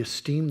 We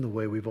esteem the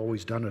way we've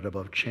always done it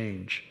above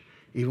change,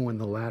 even when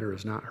the latter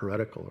is not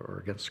heretical or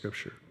against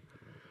Scripture.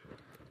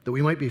 That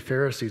we might be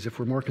Pharisees if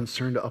we're more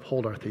concerned to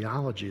uphold our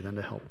theology than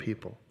to help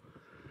people.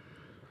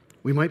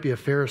 We might be a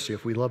Pharisee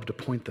if we love to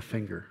point the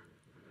finger.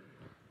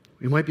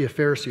 We might be a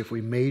Pharisee if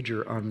we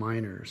major on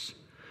minors.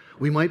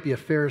 We might be a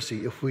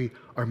Pharisee if we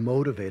are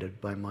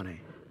motivated by money.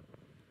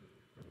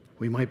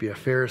 We might be a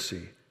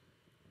Pharisee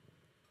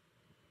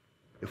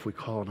if we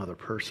call another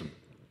person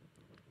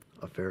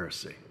a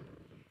Pharisee.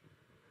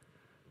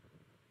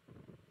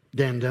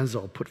 Dan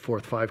Denzel put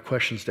forth 5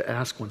 questions to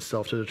ask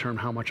oneself to determine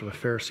how much of a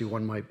Pharisee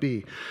one might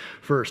be.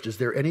 First, is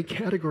there any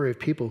category of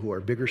people who are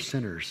bigger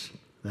sinners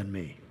than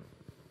me?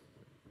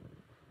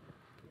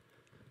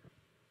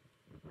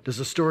 Does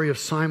the story of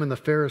Simon the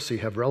Pharisee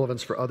have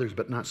relevance for others,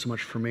 but not so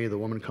much for me? The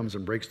woman comes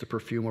and breaks the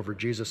perfume over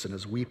Jesus and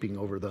is weeping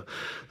over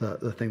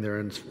the thing there.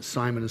 And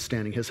Simon is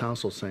standing, his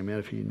household, saying, man,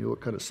 if he knew what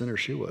kind of sinner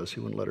she was, he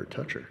wouldn't let her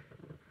touch her.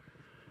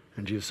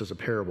 And Jesus has a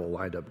parable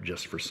lined up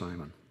just for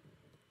Simon.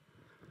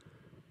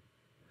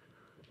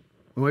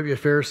 We might be a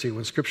Pharisee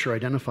when Scripture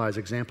identifies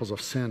examples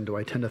of sin. Do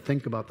I tend to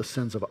think about the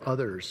sins of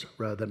others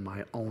rather than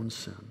my own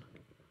sin?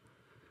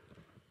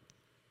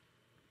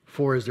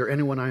 4, is there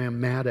anyone I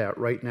am mad at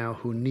right now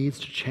who needs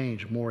to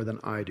change more than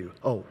I do?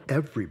 Oh,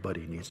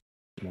 everybody needs to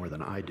change more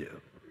than I do.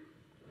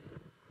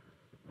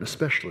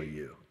 especially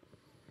you.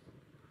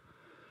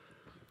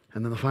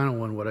 And then the final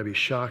one, would I be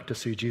shocked to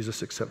see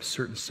Jesus accept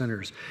certain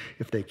sinners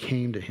if they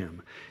came to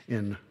him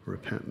in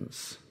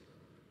repentance?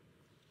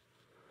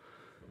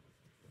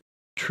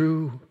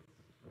 True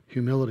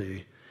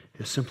humility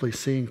is simply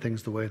seeing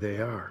things the way they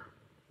are.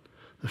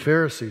 The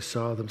Pharisees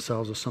saw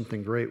themselves as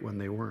something great when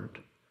they weren't.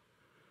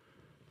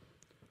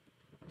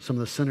 Some of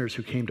the sinners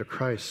who came to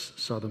Christ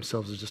saw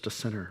themselves as just a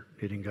sinner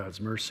needing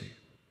God's mercy.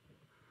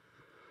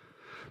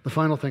 The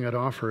final thing I'd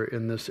offer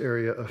in this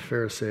area of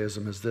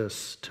Pharisaism is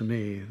this. To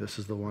me, this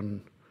is the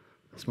one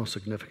that's most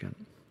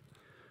significant.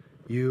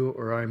 You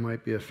or I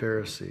might be a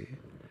Pharisee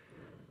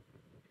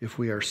if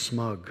we are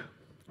smug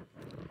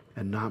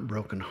and not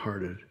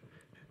brokenhearted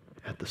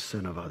at the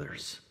sin of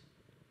others.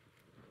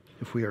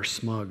 If we are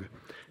smug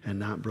and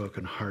not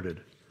brokenhearted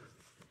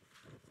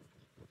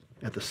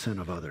at the sin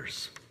of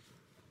others.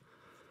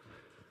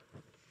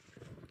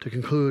 To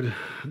conclude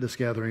this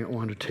gathering, I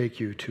want to take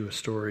you to a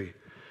story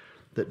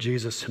that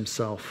Jesus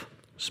himself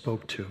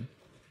spoke to.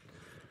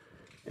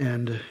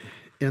 And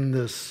in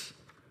this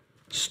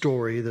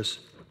story, this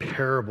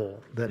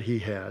parable that he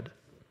had,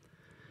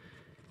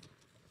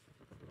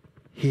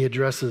 he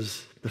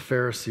addresses the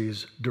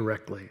Pharisees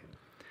directly.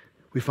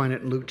 We find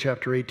it in Luke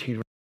chapter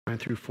 18, 9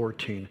 through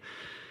 14.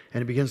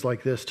 And it begins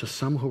like this: to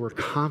some who were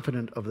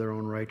confident of their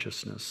own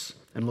righteousness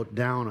and looked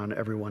down on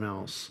everyone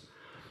else,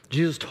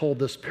 Jesus told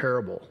this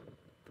parable.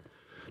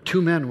 2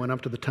 men went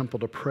up to the temple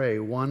to pray,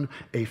 one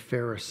a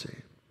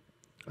Pharisee,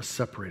 a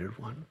separated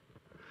one,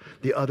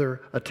 the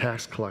other a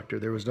tax collector.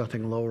 There was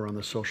nothing lower on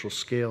the social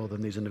scale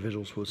than these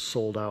individuals who had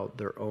sold out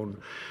their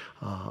own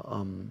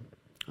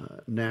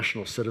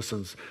national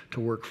citizens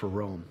to work for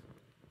Rome,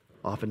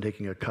 often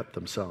taking a cut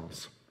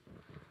themselves.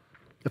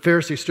 The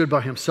Pharisee stood by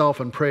himself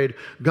and prayed,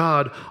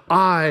 God,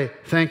 I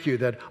thank you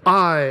that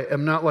I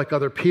am not like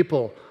other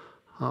people,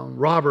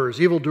 robbers,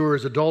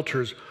 evildoers,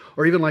 adulterers,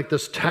 or even like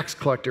this tax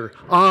collector.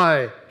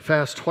 I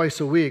fast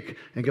twice a week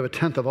and give a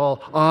tenth of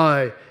all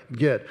I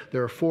get.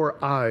 There are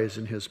 4 I's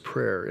in his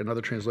prayer. Another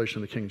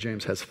translation of the King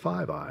James has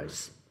 5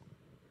 I's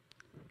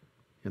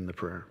in the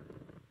prayer.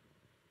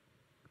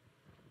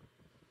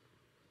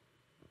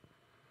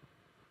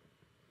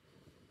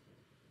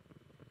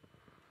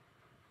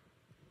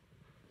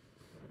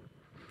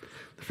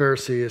 The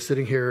Pharisee is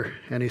sitting here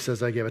and he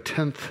says, I give a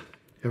tenth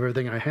of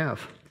everything I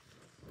have.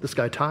 This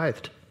guy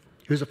tithed.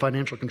 He was a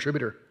financial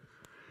contributor.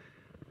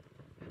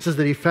 It says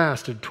that he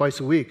fasted twice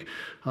a week.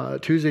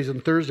 Tuesdays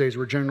and Thursdays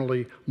were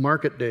generally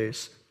market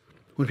days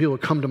when people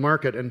would come to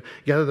market and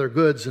gather their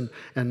goods and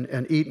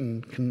eat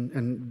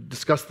and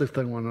discuss this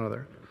thing with one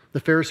another. The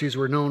Pharisees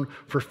were known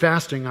for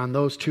fasting on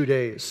those 2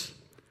 days.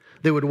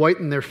 They would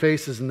whiten their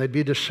faces and they'd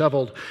be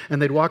disheveled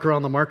and they'd walk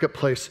around the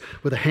marketplace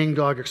with a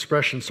hangdog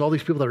expression. So all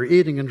these people that are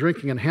eating and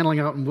drinking and handling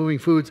out and moving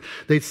foods,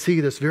 they'd see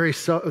this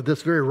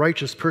very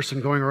righteous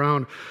person going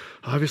around.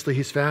 Obviously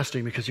he's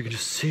fasting because you can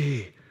just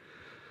see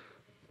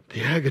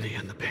the agony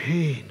and the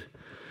pain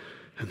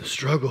and the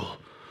struggle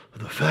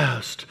of the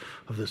fast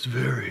of this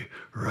very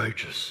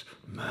righteous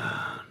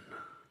man.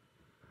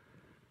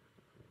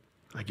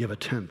 I give a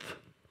tenth.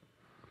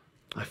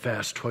 I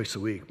fast twice a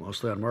week,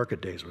 mostly on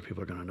market days where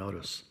people are going to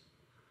notice.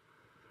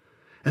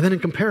 And then in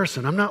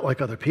comparison, I'm not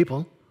like other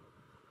people.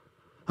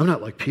 I'm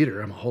not like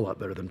Peter. I'm a whole lot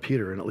better than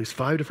Peter in at least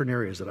 5 different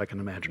areas that I can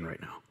imagine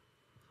right now.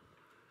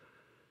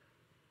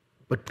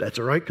 But that's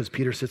all right, because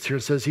Peter sits here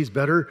and says he's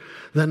better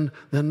than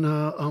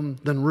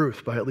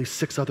Ruth by at least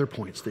 6 other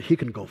points that he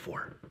can go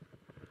for.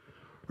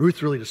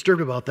 Ruth's really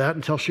disturbed about that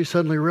until she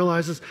suddenly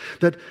realizes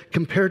that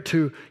compared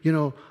to,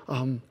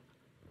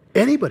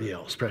 anybody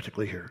else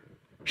practically here,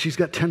 she's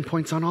got 10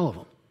 points on all of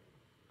them.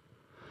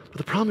 But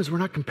the problem is we're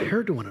not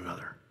compared to one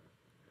another.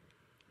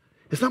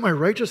 It's not my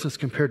righteousness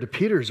compared to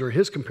Peter's or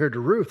his compared to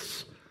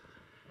Ruth's.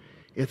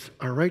 It's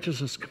our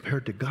righteousness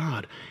compared to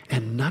God,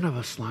 and none of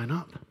us line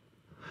up.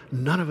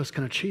 None of us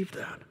can achieve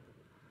that.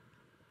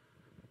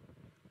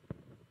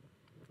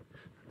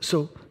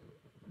 So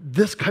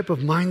this type of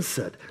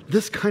mindset,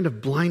 this kind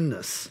of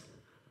blindness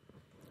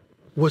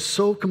was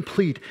so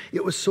complete.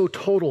 It was so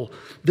total.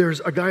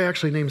 There's a guy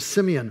actually named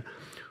Simeon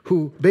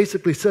who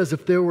basically says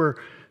if there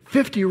were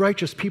 50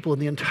 righteous people in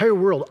the entire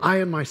world, I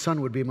and my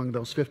son would be among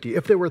those 50.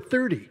 If there were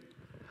 30,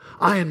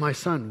 I and my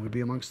son would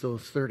be amongst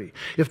those 30.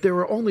 If there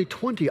were only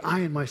 20, I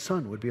and my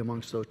son would be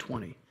amongst those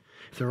 20.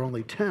 If there were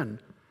only 10,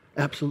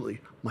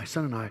 absolutely, my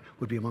son and I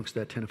would be amongst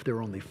that 10. If there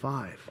were only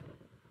 5,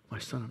 my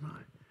son and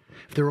I.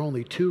 If there were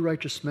only 2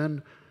 righteous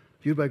men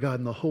viewed by God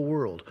in the whole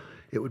world,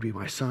 it would be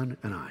my son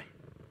and I.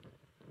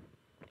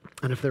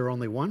 And if there were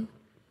only 1,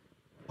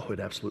 it would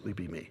absolutely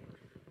be me,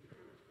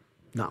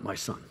 not my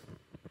son.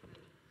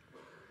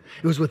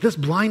 It was with this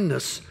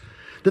blindness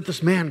that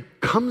this man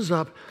comes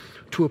up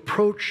to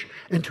approach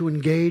and to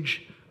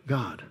engage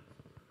God.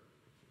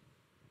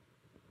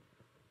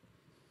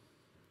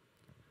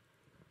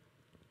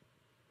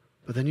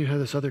 But then you have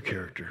this other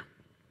character,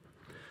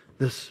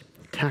 this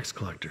tax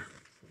collector.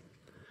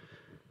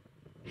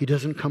 He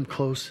doesn't come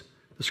close.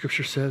 The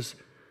scripture says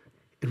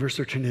in verse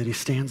 13 that he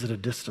stands at a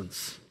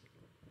distance.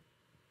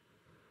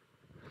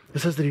 It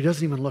says that he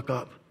doesn't even look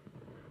up.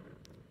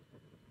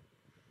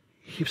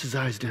 He keeps his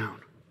eyes down.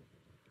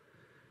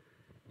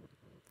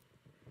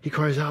 He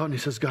cries out and he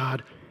says,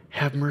 God,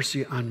 have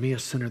mercy on me, a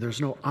sinner.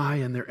 There's no I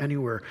in there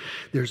anywhere.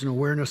 There's an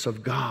awareness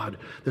of God.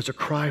 There's a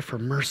cry for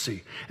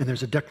mercy. And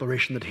there's a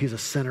declaration that he's a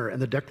sinner.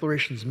 And the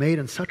declaration is made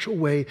in such a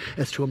way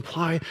as to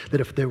imply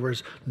that if there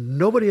was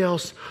nobody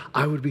else,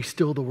 I would be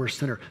still the worst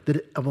sinner.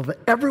 That of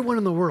everyone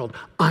in the world,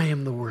 I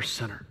am the worst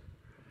sinner.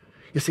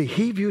 You see,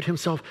 he viewed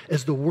himself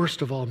as the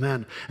worst of all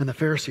men, and the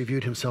Pharisee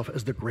viewed himself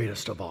as the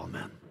greatest of all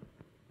men.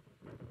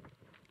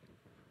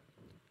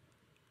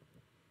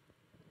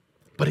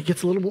 But it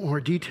gets a little bit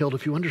more detailed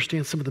if you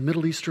understand some of the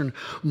Middle Eastern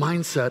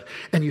mindset,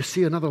 and you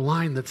see another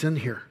line that's in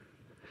here.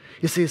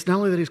 You see, it's not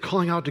only that he's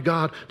calling out to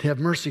God to have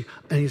mercy,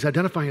 and he's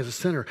identifying as a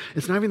sinner.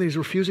 It's not even that he's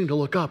refusing to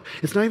look up.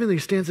 It's not even that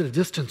he stands at a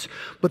distance.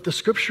 But the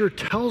scripture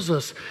tells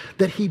us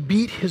that he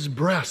beat his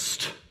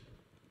breast.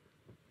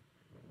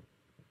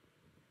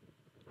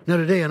 Now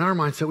today, in our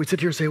mindset, we sit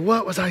here and say,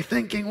 what was I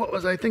thinking? What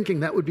was I thinking?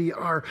 That would be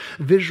our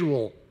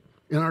visual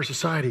in our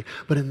society.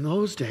 But in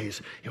those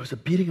days, it was a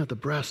beating of the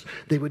breast.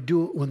 They would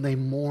do it when they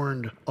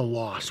mourned a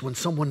loss, when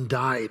someone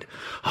died.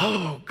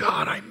 Oh,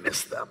 God, I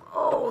miss them.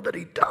 Oh, that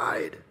he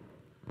died.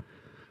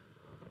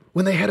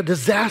 When they had a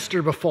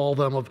disaster befall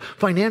them of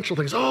financial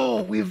things.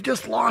 Oh, we've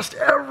just lost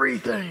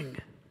everything.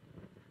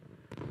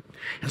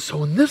 And so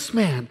when this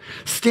man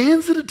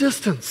stands at a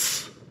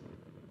distance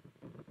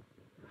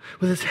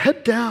with his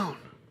head down,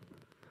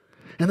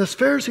 and this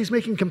Pharisee's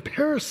making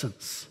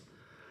comparisons,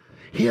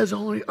 he has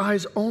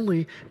eyes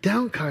only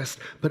downcast,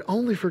 but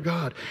only for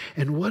God.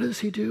 And what does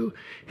he do?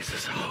 He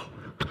says, oh,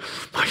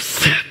 my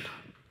sin.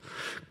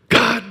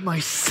 God, my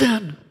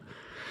sin.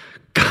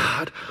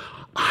 God,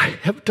 I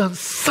have done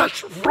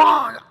such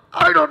wrong.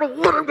 I don't know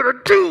what I'm going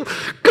to do.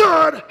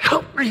 God,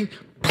 help me,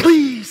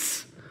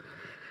 please.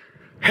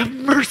 Have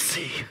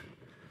mercy.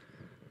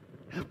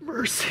 Have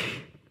mercy.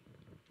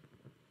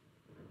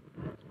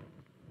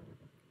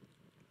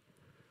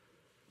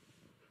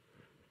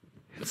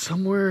 And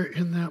somewhere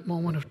in that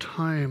moment of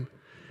time,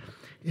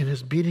 in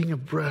his beating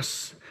of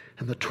breasts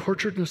and the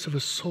torturedness of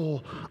his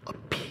soul, a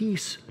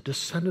peace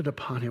descended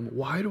upon him.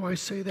 Why do I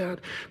say that?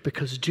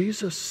 Because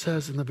Jesus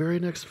says in the very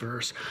next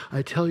verse,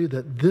 I tell you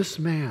that this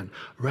man,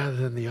 rather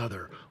than the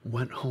other,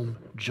 went home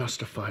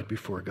justified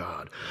before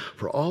God.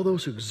 For all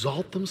those who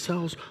exalt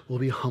themselves will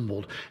be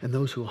humbled, and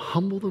those who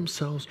humble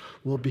themselves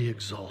will be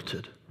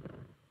exalted.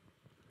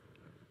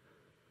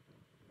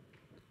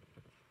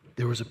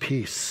 There was a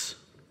peace.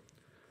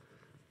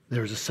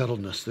 There was a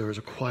settledness, there was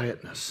a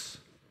quietness,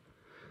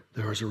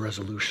 there was a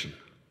resolution.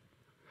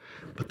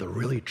 But the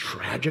really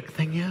tragic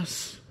thing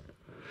is,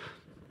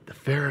 the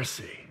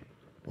Pharisee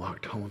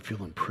walked home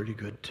feeling pretty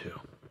good too.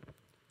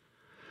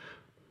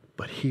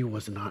 But he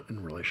was not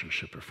in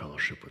relationship or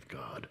fellowship with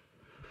God.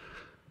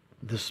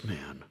 This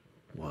man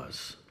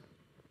was.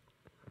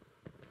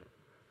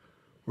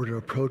 We're to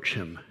approach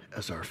him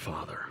as our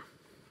Father.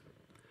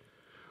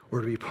 We're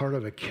to be part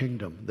of a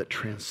kingdom that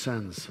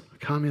transcends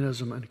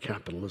communism and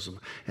capitalism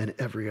and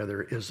every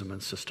other ism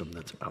and system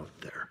that's out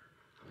there.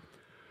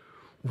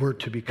 We're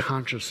to be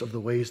conscious of the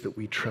ways that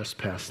we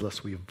trespass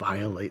lest we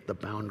violate the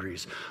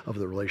boundaries of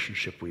the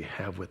relationship we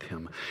have with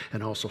him,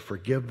 and also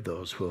forgive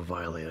those who have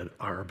violated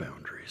our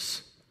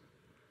boundaries.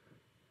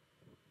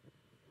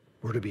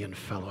 We're to be in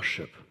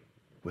fellowship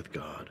with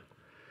God.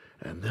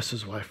 And this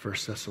is why 1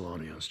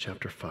 Thessalonians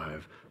chapter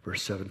 5,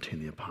 verse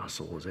 17, the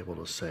apostle was able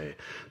to say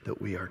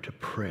that we are to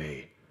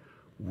pray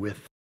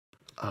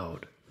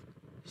without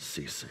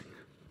ceasing.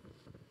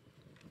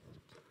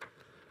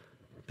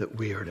 That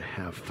we are to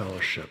have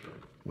fellowship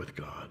with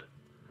God.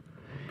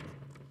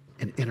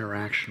 An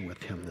interaction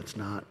with him that's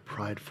not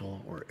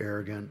prideful or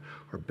arrogant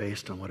or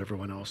based on what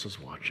everyone else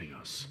is watching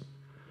us.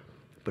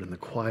 But in the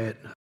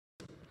quietness,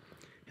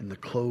 in the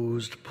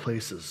closed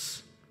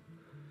places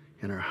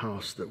in our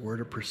house, that we're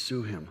to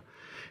pursue him.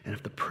 And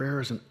if the prayer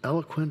isn't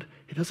eloquent,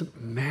 it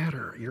doesn't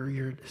matter. You're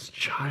his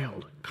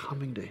child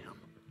coming to him.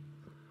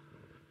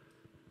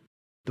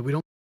 That we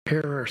don't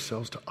compare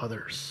ourselves to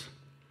others.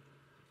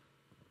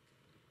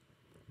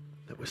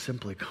 That we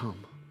simply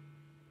come.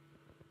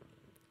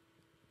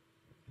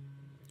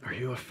 Are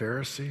you a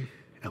Pharisee?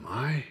 Am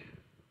I?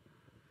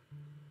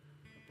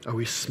 Are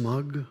we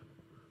smug?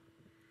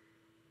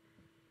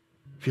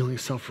 Feeling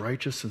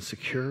self-righteous and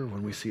secure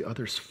when we see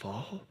others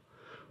fall?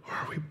 Or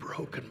are we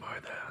broken by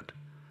that?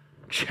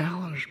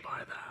 Challenged by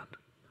that?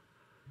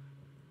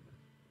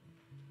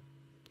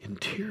 In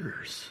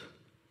tears?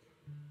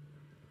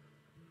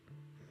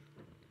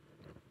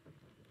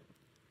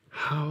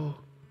 How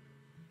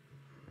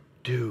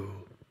do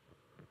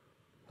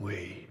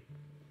we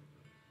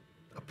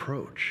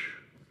approach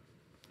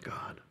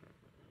God?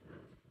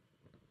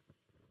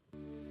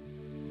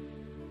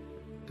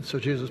 And so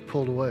Jesus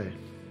pulled away,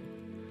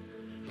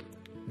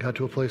 got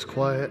to a place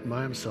quiet and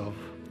by himself,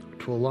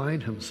 to align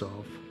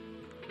himself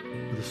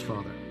with his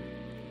Father.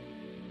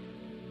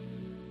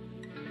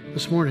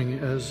 This morning,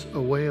 as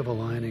a way of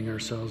aligning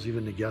ourselves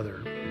even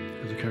together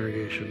as a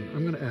congregation,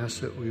 I'm going to ask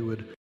that we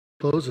would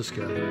close this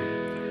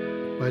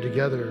gathering by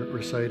together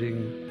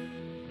reciting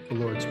the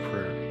Lord's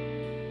Prayer.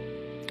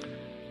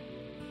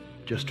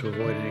 Just to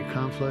avoid any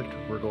conflict,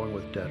 we're going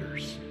with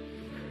debtors.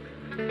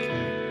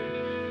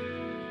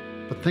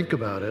 Okay. But think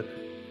about it,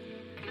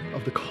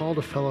 of the call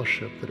to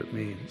fellowship that it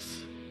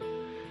means.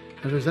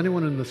 And if there's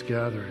anyone in this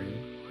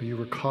gathering who you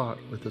were caught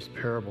with this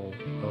parable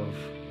of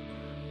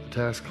the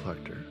tax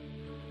collector,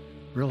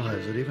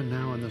 realize that even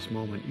now in this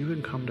moment, you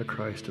can come to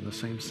Christ in the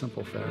same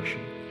simple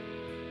fashion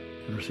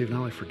and receive not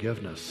only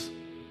forgiveness,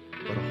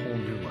 but a whole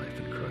new life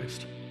in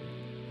Christ.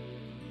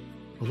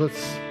 Well,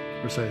 let's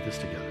recite this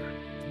together.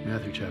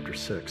 Matthew chapter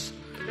 6.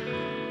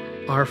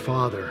 Our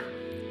Father,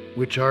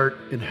 which art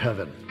in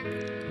heaven,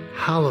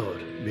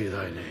 hallowed be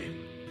thy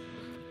name.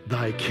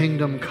 Thy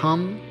kingdom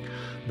come,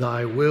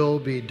 thy will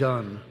be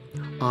done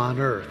on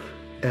earth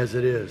as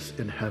it is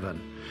in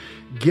heaven.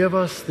 Give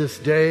us this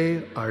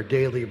day our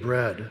daily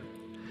bread,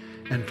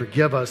 and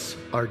forgive us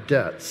our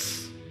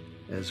debts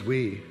as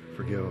we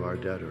forgive our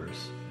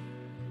debtors.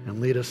 And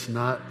lead us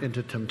not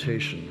into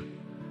temptation,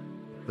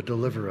 but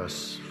deliver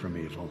us from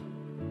evil.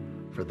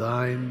 For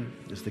thine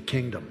is the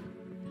kingdom,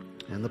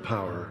 and the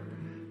power,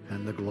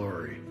 and the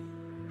glory,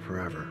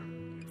 forever.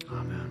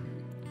 Amen.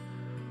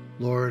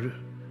 Lord,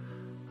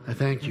 I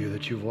thank you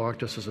that you've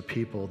walked us as a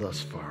people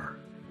thus far.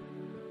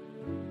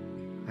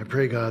 I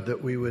pray, God,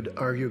 that we would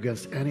argue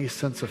against any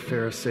sense of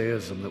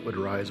Pharisaism that would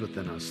rise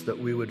within us, that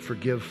we would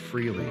forgive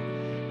freely,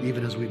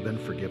 even as we've been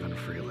forgiven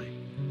freely,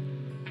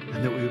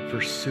 and that we would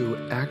pursue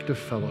active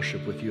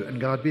fellowship with you. And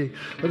God,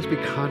 let us be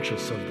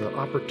conscious of the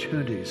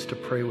opportunities to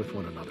pray with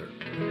one another,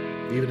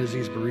 even as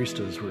these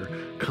baristas were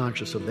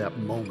conscious of that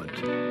moment,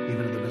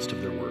 even in the midst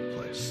of their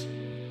workplace.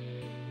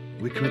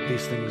 We commit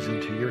these things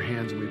into your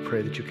hands, and we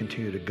pray that you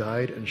continue to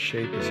guide and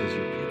shape us as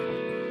your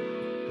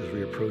people as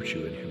we approach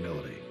you in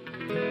humility.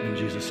 In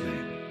Jesus'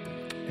 name,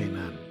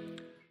 amen.